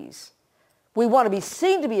babies. We want to be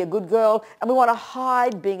seen to be a good girl and we want to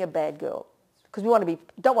hide being a bad girl because we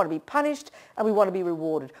don't want to be punished and we want to be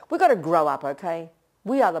rewarded. We've got to grow up, okay?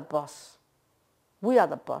 We are the boss. We are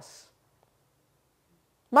the boss.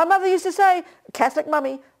 My mother used to say, Catholic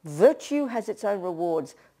mummy, virtue has its own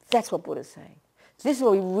rewards. That's what Buddha's saying. So this is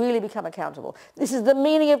where we really become accountable. This is the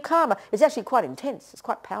meaning of karma. It's actually quite intense. It's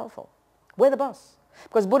quite powerful. We're the boss.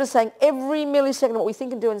 Because Buddha's saying every millisecond of what we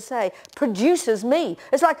think and do and say produces me.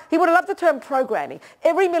 It's like, he would have loved the term programming.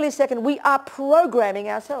 Every millisecond we are programming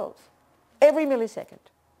ourselves. Every millisecond.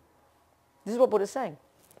 This is what Buddha's saying.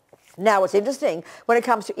 Now, what's interesting, when it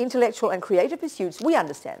comes to intellectual and creative pursuits, we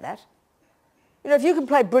understand that. If you can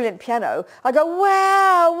play brilliant piano, I go,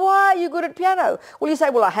 wow, why are you good at piano? Well, you say,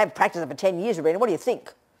 well, I have practiced it for 10 years, Robina. What do you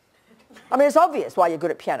think? I mean, it's obvious why you're good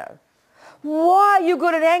at piano. Why are you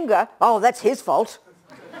good at anger? Oh, that's his fault.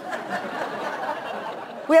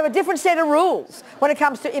 We have a different set of rules when it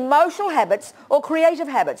comes to emotional habits or creative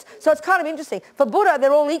habits. So it's kind of interesting. For Buddha,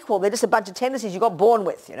 they're all equal. They're just a bunch of tendencies you got born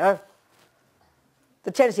with, The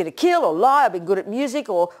tendency to kill or lie or be good at music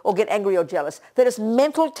or get angry or jealous. They're just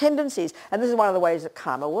mental tendencies. And this is one of the ways that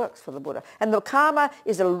karma works for the Buddha. And the karma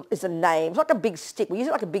is a name. It's like a big stick. We use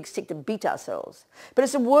it like a big stick to beat ourselves. But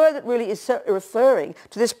it's a word that really is referring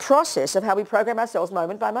to this process of how we program ourselves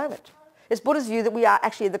moment by moment. It's Buddha's view that we are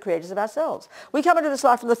actually the creators of ourselves. We come into this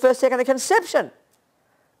life from the first second of conception.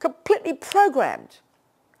 completely programmed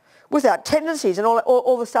with our tendencies and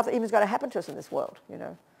all the stuff that even is going to happen to us in this world, you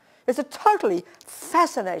know. It's a totally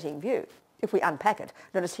fascinating view if we unpack it,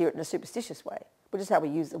 not just hear it in a superstitious way, which is how we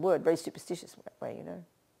use the word, very superstitious way, you know.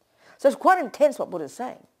 So it's quite intense what Buddha's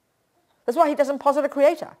saying. That's why he doesn't posit a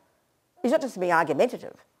creator. He's not just being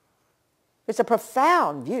argumentative. It's a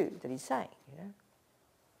profound view that he's saying, you know.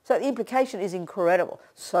 So the implication is incredible,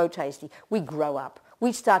 so tasty. We grow up.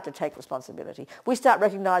 We start to take responsibility. We start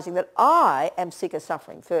recognising that I am sick of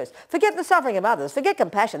suffering first. Forget the suffering of others. Forget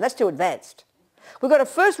compassion. That's too advanced. We've got to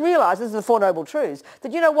first realise, this is the Four Noble Truths,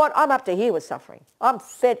 that you know what? I'm up to here with suffering. I'm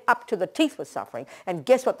fed up to the teeth with suffering. And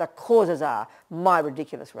guess what the causes are? My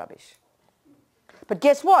ridiculous rubbish. But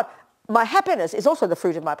guess what? My happiness is also the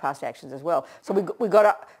fruit of my past actions as well. So we've got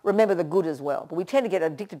to remember the good as well. But we tend to get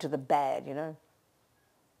addicted to the bad, you know.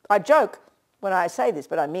 I joke when I say this,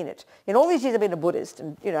 but I mean it. In all these years I've been a Buddhist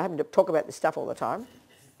and, you know, having to talk about this stuff all the time.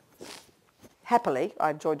 Happily, I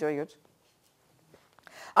enjoy doing it.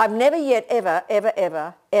 I've never yet ever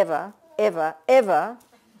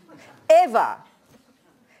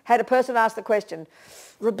had a person ask the question,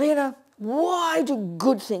 Robina, why do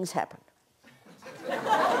good things happen?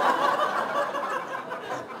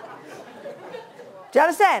 Do you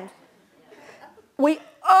understand? We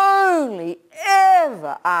only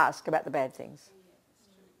ever ask about the bad things.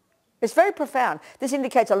 It's very profound. This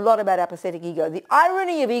indicates a lot about our pathetic ego. The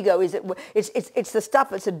irony of ego is that it's the stuff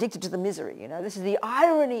that's addicted to the misery, you know. This is the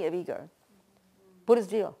irony of ego. Buddha's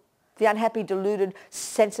deal. The unhappy, deluded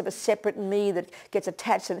sense of a separate me that gets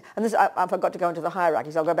attached. And this, I forgot to go into the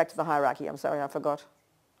hierarchies. I'll go back to the hierarchy. I'm sorry, I forgot.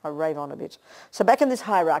 I rave on a bit. So back in this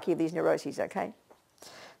hierarchy of these neuroses, okay?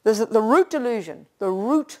 There's the root delusion,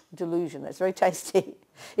 that's very tasty,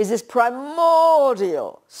 is this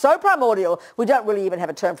primordial, so primordial, we don't really even have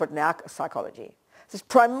a term for it in our psychology. This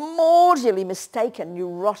primordially mistaken,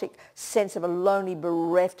 neurotic sense of a lonely,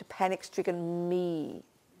 bereft, panic-stricken me,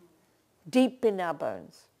 deep in our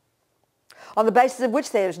bones, on the basis of which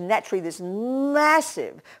there's naturally this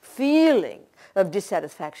massive feeling of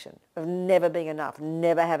dissatisfaction, of never being enough,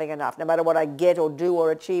 never having enough. No matter what I get or do or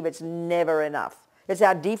achieve, it's never enough. It's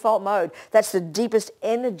our default mode. That's the deepest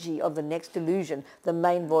energy of the next delusion, the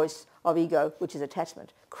main voice of ego, which is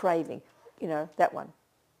attachment, craving, you know, that one.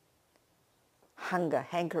 Hunger,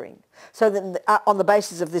 hankering. So then on the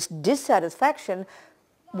basis of this dissatisfaction,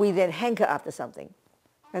 we then hanker after something.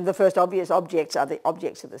 And the first obvious objects are the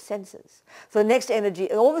objects of the senses. So the next energy,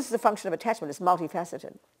 and all this is a function of attachment, it's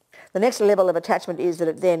multifaceted. The next level of attachment is that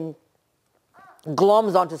it then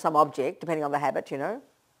gloms onto some object, depending on the habit, you know.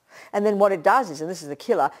 And then what it does is, and this is the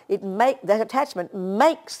killer, that attachment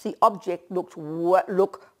makes the object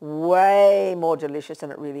look way more delicious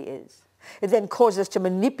than it really is. It then causes us to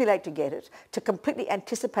manipulate to get it, to completely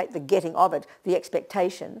anticipate the getting of it, the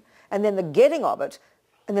expectation, and then the getting of it,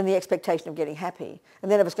 and then the expectation of getting happy.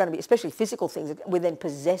 And then if it's going to be especially physical things, we then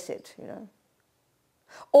possess it, you know.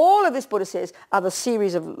 All of this, Buddha says, are the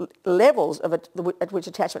series of levels of at which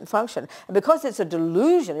attachment function. And because it's a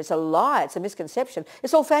delusion, it's a lie, it's a misconception,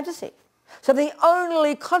 it's all fantasy. So the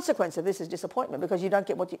only consequence of this is disappointment, because you don't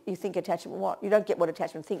get what you think attachment wants. You don't get what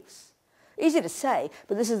attachment thinks. Easy to say,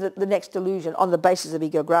 but this is the next delusion on the basis of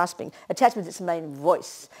ego grasping. Attachment is its main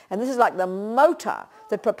voice. And this is like the motor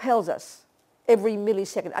that propels us every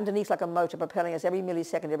millisecond, underneath like a motor propelling us every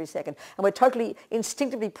millisecond, every second. And we're totally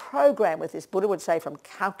instinctively programmed with this, Buddha would say, from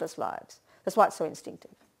countless lives. That's why it's so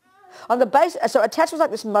instinctive. On the basis, so attachment's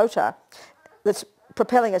like this motor that's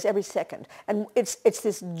propelling us every second. And it's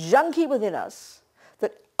this junkie within us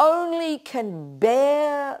that only can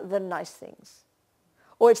bear the nice things.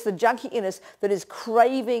 Or it's the junkie in us that is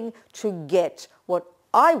craving to get what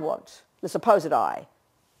I want, the supposed I,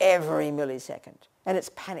 every millisecond. And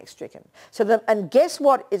it's panic-stricken. So and guess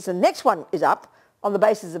what? It's the next one is up on the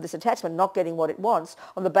basis of this attachment not getting what it wants,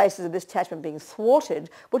 on the basis of this attachment being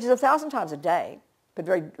thwarted, which is 1,000 times a day, but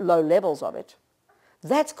very low levels of it.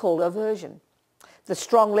 That's called aversion. The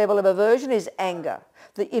strong level of aversion is anger.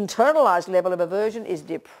 The internalized level of aversion is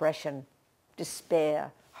depression,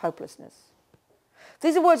 despair, hopelessness.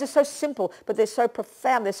 These words are so simple, but they're so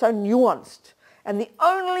profound, they're so nuanced. And the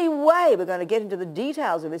only way we're going to get into the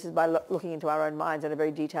details of this is by looking into our own minds in a very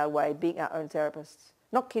detailed way, being our own therapists.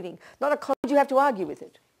 Not kidding. Not a college you have to argue with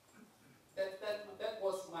it. That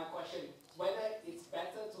was my question. Whether it's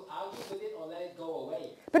better to argue with it or let it go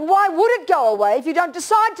away. But why would it go away if you don't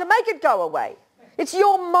decide to make it go away? It's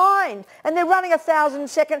your mind, and they're running 1,000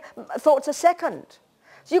 thoughts a second.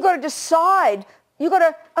 So you've got to decide. You've got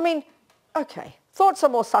to, I mean, okay, thoughts are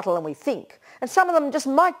more subtle than we think, and some of them just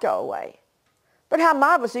might go away. But how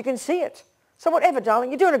marvellous you can see it. So whatever,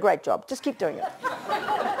 darling, you're doing a great job. Just keep doing it.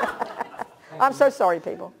 I'm so sorry,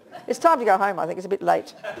 people. It's time to go home, I think. It's a bit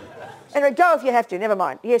late. Anyway, go if you have to. Never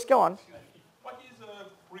mind. Yes, go on. What is a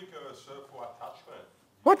precursor for attachment?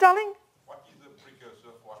 What, darling? What is the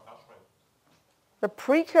precursor for attachment? The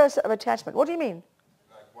precursor of attachment. What do you mean?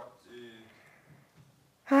 Like what is...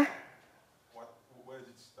 Huh? Where does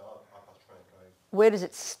it start, attachment? Like, Where does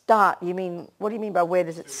it start? You mean, what do you mean by where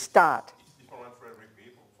does it start? it's different for every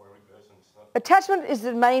people, for every person. It's not... Attachment is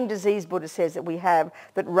the main disease, Buddha says, that we have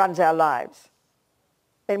that runs our lives.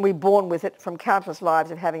 And we're born with it from countless lives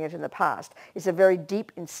of having it in the past. It's a very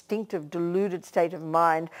deep, instinctive, deluded state of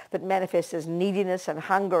mind that manifests as neediness and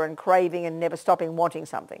hunger and craving and never stopping wanting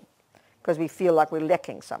something because we feel like we're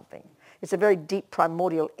lacking something. It's a very deep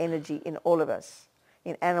primordial energy in all of us,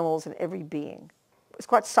 in animals and every being. It's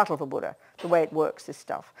quite subtle for Buddha, the way it works, this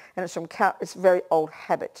stuff. And it's very old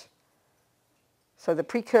habit. So the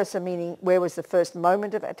precursor meaning, where was the first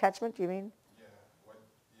moment of attachment, you mean?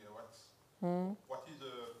 What is the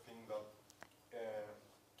thing that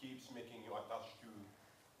keeps making you attached to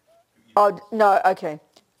Oh, no, okay.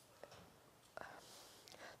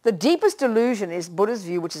 The deepest delusion is Buddha's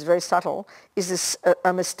view, which is very subtle, is this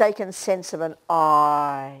a mistaken sense of an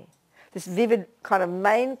I. This vivid kind of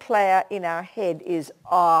main player in our head is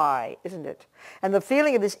I, isn't it? And the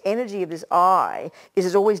feeling of this energy of this I is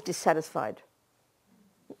it's always dissatisfied.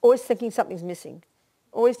 Always thinking something's missing.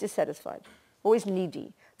 Always dissatisfied. Always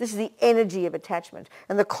needy. This is the energy of attachment.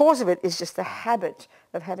 And the cause of it is just the habit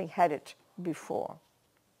of having had it before.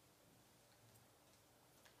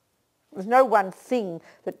 There's no one thing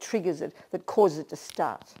that triggers it, that causes it to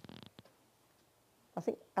start. I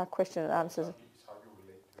think our question and answer is,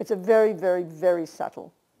 it's a very, very, very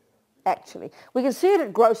subtle, actually. We can see it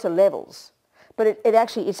at grosser levels, but it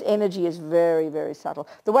actually, its energy is very, very subtle.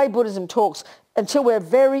 The way Buddhism talks, until we're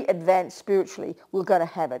very advanced spiritually, we're going to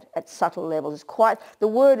have it at subtle levels. It's quite, the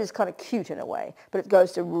word is kind of cute in a way, but it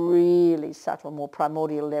goes to really subtle, more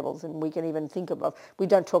primordial levels, and we can even think about, we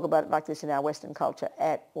don't talk about it like this in our Western culture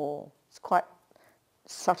at all. It's quite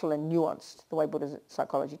subtle and nuanced, the way Buddhist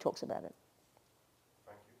psychology talks about it.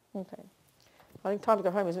 Thank you. Okay. I think time to go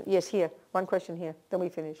home, isn't it? Yes, here. One question here. Then we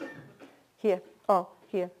finish. Here. Oh,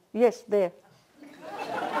 here. Yes, there.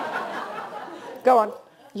 Go on.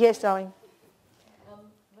 Yes, darling.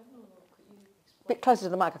 A bit closer to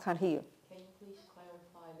the mic. I can't hear you. Can you please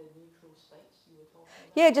clarify the neutral states you were talking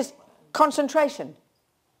about? Yeah, just concentration,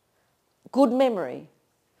 good memory,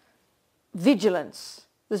 vigilance.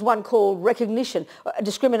 There's one called recognition,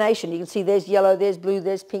 discrimination. You can see there's yellow, there's blue,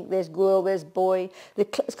 there's pink, there's girl, there's boy.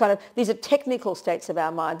 It's kind of, these are technical states of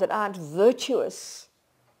our mind that aren't virtuous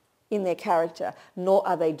in their character, nor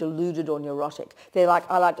are they deluded or neurotic. They're like,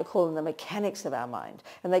 I like to call them the mechanics of our mind,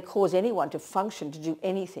 and they cause anyone to function, to do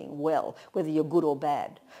anything well, whether you're good or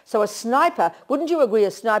bad. So a sniper, wouldn't you agree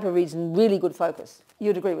a sniper reads in really good focus?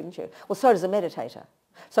 You'd agree, wouldn't you? Well, so does a meditator.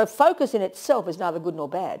 So focus in itself is neither good nor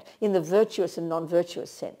bad, in the virtuous and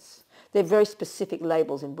non-virtuous sense. They're very specific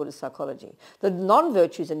labels in Buddhist psychology. The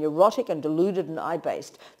non-virtues are neurotic and deluded and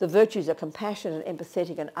I-based. The virtues are compassionate and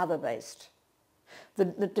empathetic and other-based.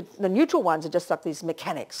 The neutral ones are just like these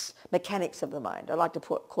mechanics of the mind. I like to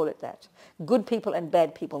call it that. Good people and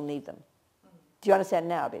bad people need them. Do you understand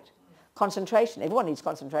now a bit? Concentration. Everyone needs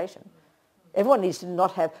concentration. Everyone needs to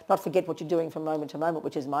not forget what you're doing from moment to moment,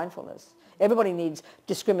 which is mindfulness. Everybody needs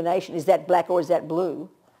discrimination. Is that black or is that blue?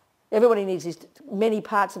 Everybody needs these many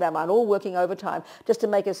parts of our mind all working overtime just to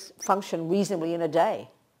make us function reasonably in a day.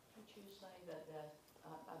 Would you say that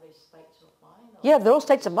are they states of mind? Yeah, they're all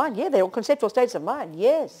states of mind. Yeah, they're all conceptual states of mind.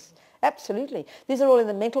 Yes, absolutely. These are all in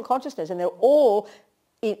the mental consciousness, and they're all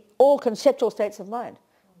conceptual states of mind.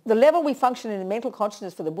 The level we function in mental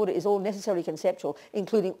consciousness for the Buddha is all necessarily conceptual,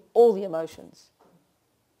 including all the emotions.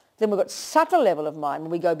 Then we've got subtle level of mind.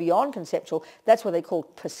 When we go beyond conceptual, that's what they call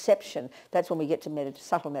perception. That's when we get to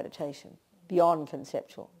subtle meditation, beyond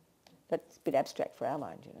conceptual. That's a bit abstract for our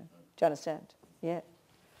mind, you know. Do you understand? Yeah.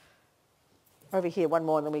 Over here, one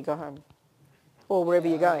more, and then we go home. Or wherever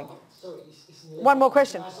you're going. So One more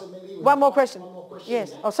question. One more question.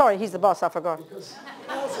 Yes. Oh, sorry, he's the boss. I forgot.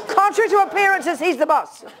 Contrary to appearances, he's the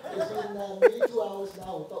boss. It's been nearly 2 hours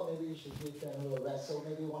now. We thought maybe we should take a little rest. So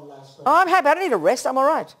maybe one last question. Oh, I'm happy. I don't need a rest. I'm all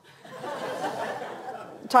right.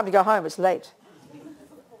 Time to go home. It's late.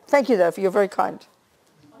 Thank you, though, for you're very kind.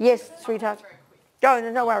 Yes, sweetheart. Go,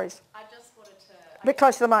 no worries. I just wanted to... A bit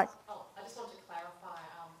close to the mic. I just wanted to clarify.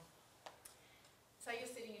 Say you're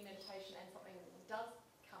sitting in meditation and something does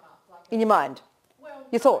come up, like In your mind. Well,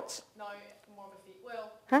 Your thoughts. No, more of a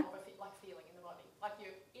Huh? more of a like feeling in the body. Like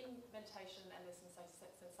you're in meditation and there's some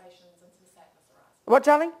sensations and some sadness arise. What,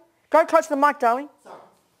 darling? Go close to the mic, darling. Sorry.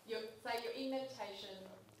 Say you're in meditation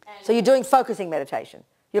and So you're doing focusing meditation.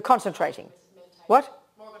 You're concentrating. Meditation. What?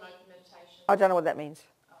 More of an open meditation. I don't know what that means.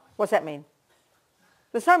 What's that mean?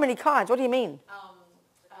 There's so many kinds. What do you mean?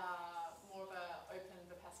 More of a open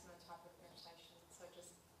vipassana type of meditation. So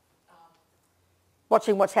just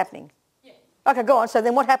Watching what's happening. yeah. Okay, go on. So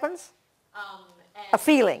then what happens? And A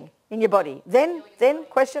feeling in your body. Then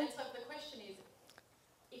question? And so the question is,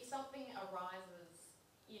 if something arises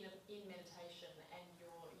in meditation and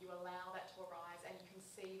you allow that to arise and you can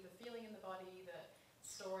see the feeling in the body, the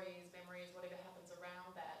stories, memories, whatever happens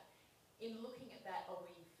around that, in looking at that, are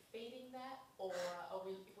we feeding that, or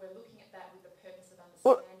if we're looking at that with the purpose of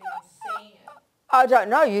understanding and seeing it? I don't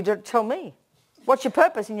know. You tell me. What's your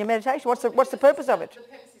purpose in your meditation? What's the purpose of it? The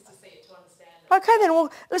purpose is to see it, to understand it. Okay, then,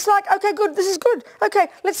 well, it's like, okay, good, this is good. Okay,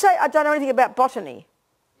 let's say I don't know anything about botany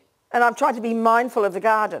and I'm trying to be mindful of the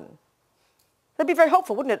garden. That'd be very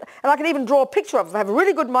helpful, wouldn't it? And I can even draw a picture of it. If I have a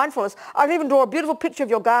really good mindfulness, I can even draw a beautiful picture of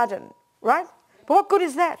your garden, right? But what good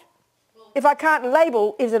is that? If I can't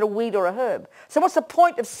label, is it a weed or a herb? So what's the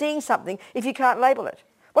point of seeing something if you can't label it?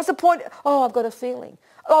 What's the point? Oh, I've got a feeling.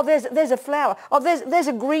 Oh, there's a flower. Oh, there's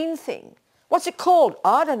a green thing. What's it called?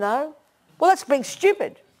 I don't know. Well, that's being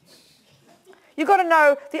stupid. You've got to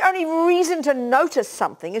know the only reason to notice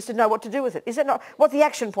something is to know what to do with it. Is it not what the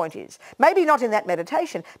action point is? Maybe not in that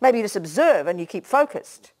meditation. Maybe you just observe and you keep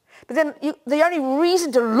focused. But then the only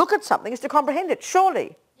reason to look at something is to comprehend it,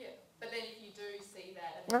 surely. Yeah, but then if you do see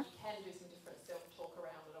that, and then you can do some different self-talk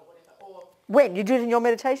around it or whatever. Or When? You do it in your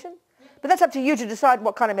meditation? Yeah. But that's up to you to decide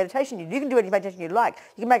what kind of meditation you do. You can do any meditation you like.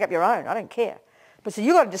 You can make up your own. I don't care. But so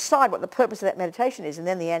you've got to decide what the purpose of that meditation is, and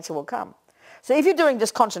then the answer will come. So if you're doing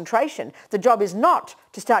just concentration, the job is not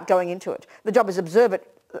to start going into it. The job is observe it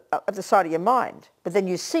at the side of your mind. But then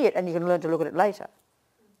you see it and you can learn to look at it later.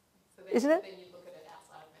 so then, Isn't it? Then you look at it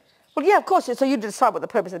outside of meditation. Well, yeah, of course. So you decide what the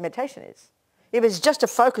purpose of meditation is. If it's just to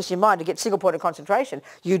focus your mind to get single point of concentration,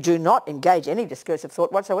 you do not engage any discursive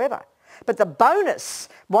thought whatsoever. But the bonus,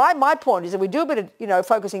 why my point is that we do a bit of,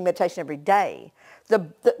 focusing meditation every day.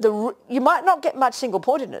 You might not get much single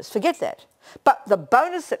pointedness, forget that. But the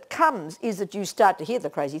bonus that comes is that you start to hear the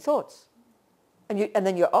crazy thoughts. And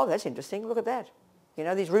then you're, oh, that's interesting, look at that.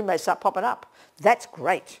 These roommates start popping up. That's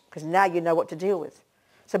great, because now you know what to deal with.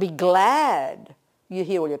 So be glad you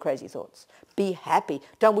hear all your crazy thoughts. Be happy.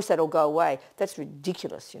 Don't wish that all go away. That's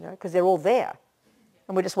ridiculous, because they're all there.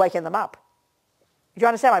 And we're just waking them up. Do you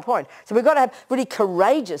understand my point? So we've got to have really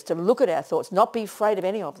courageous to look at our thoughts, not be afraid of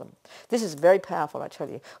any of them. This is very powerful, I tell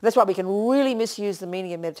you. That's why we can really misuse the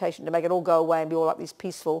meaning of meditation to make it all go away and be all like these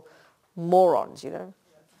peaceful morons,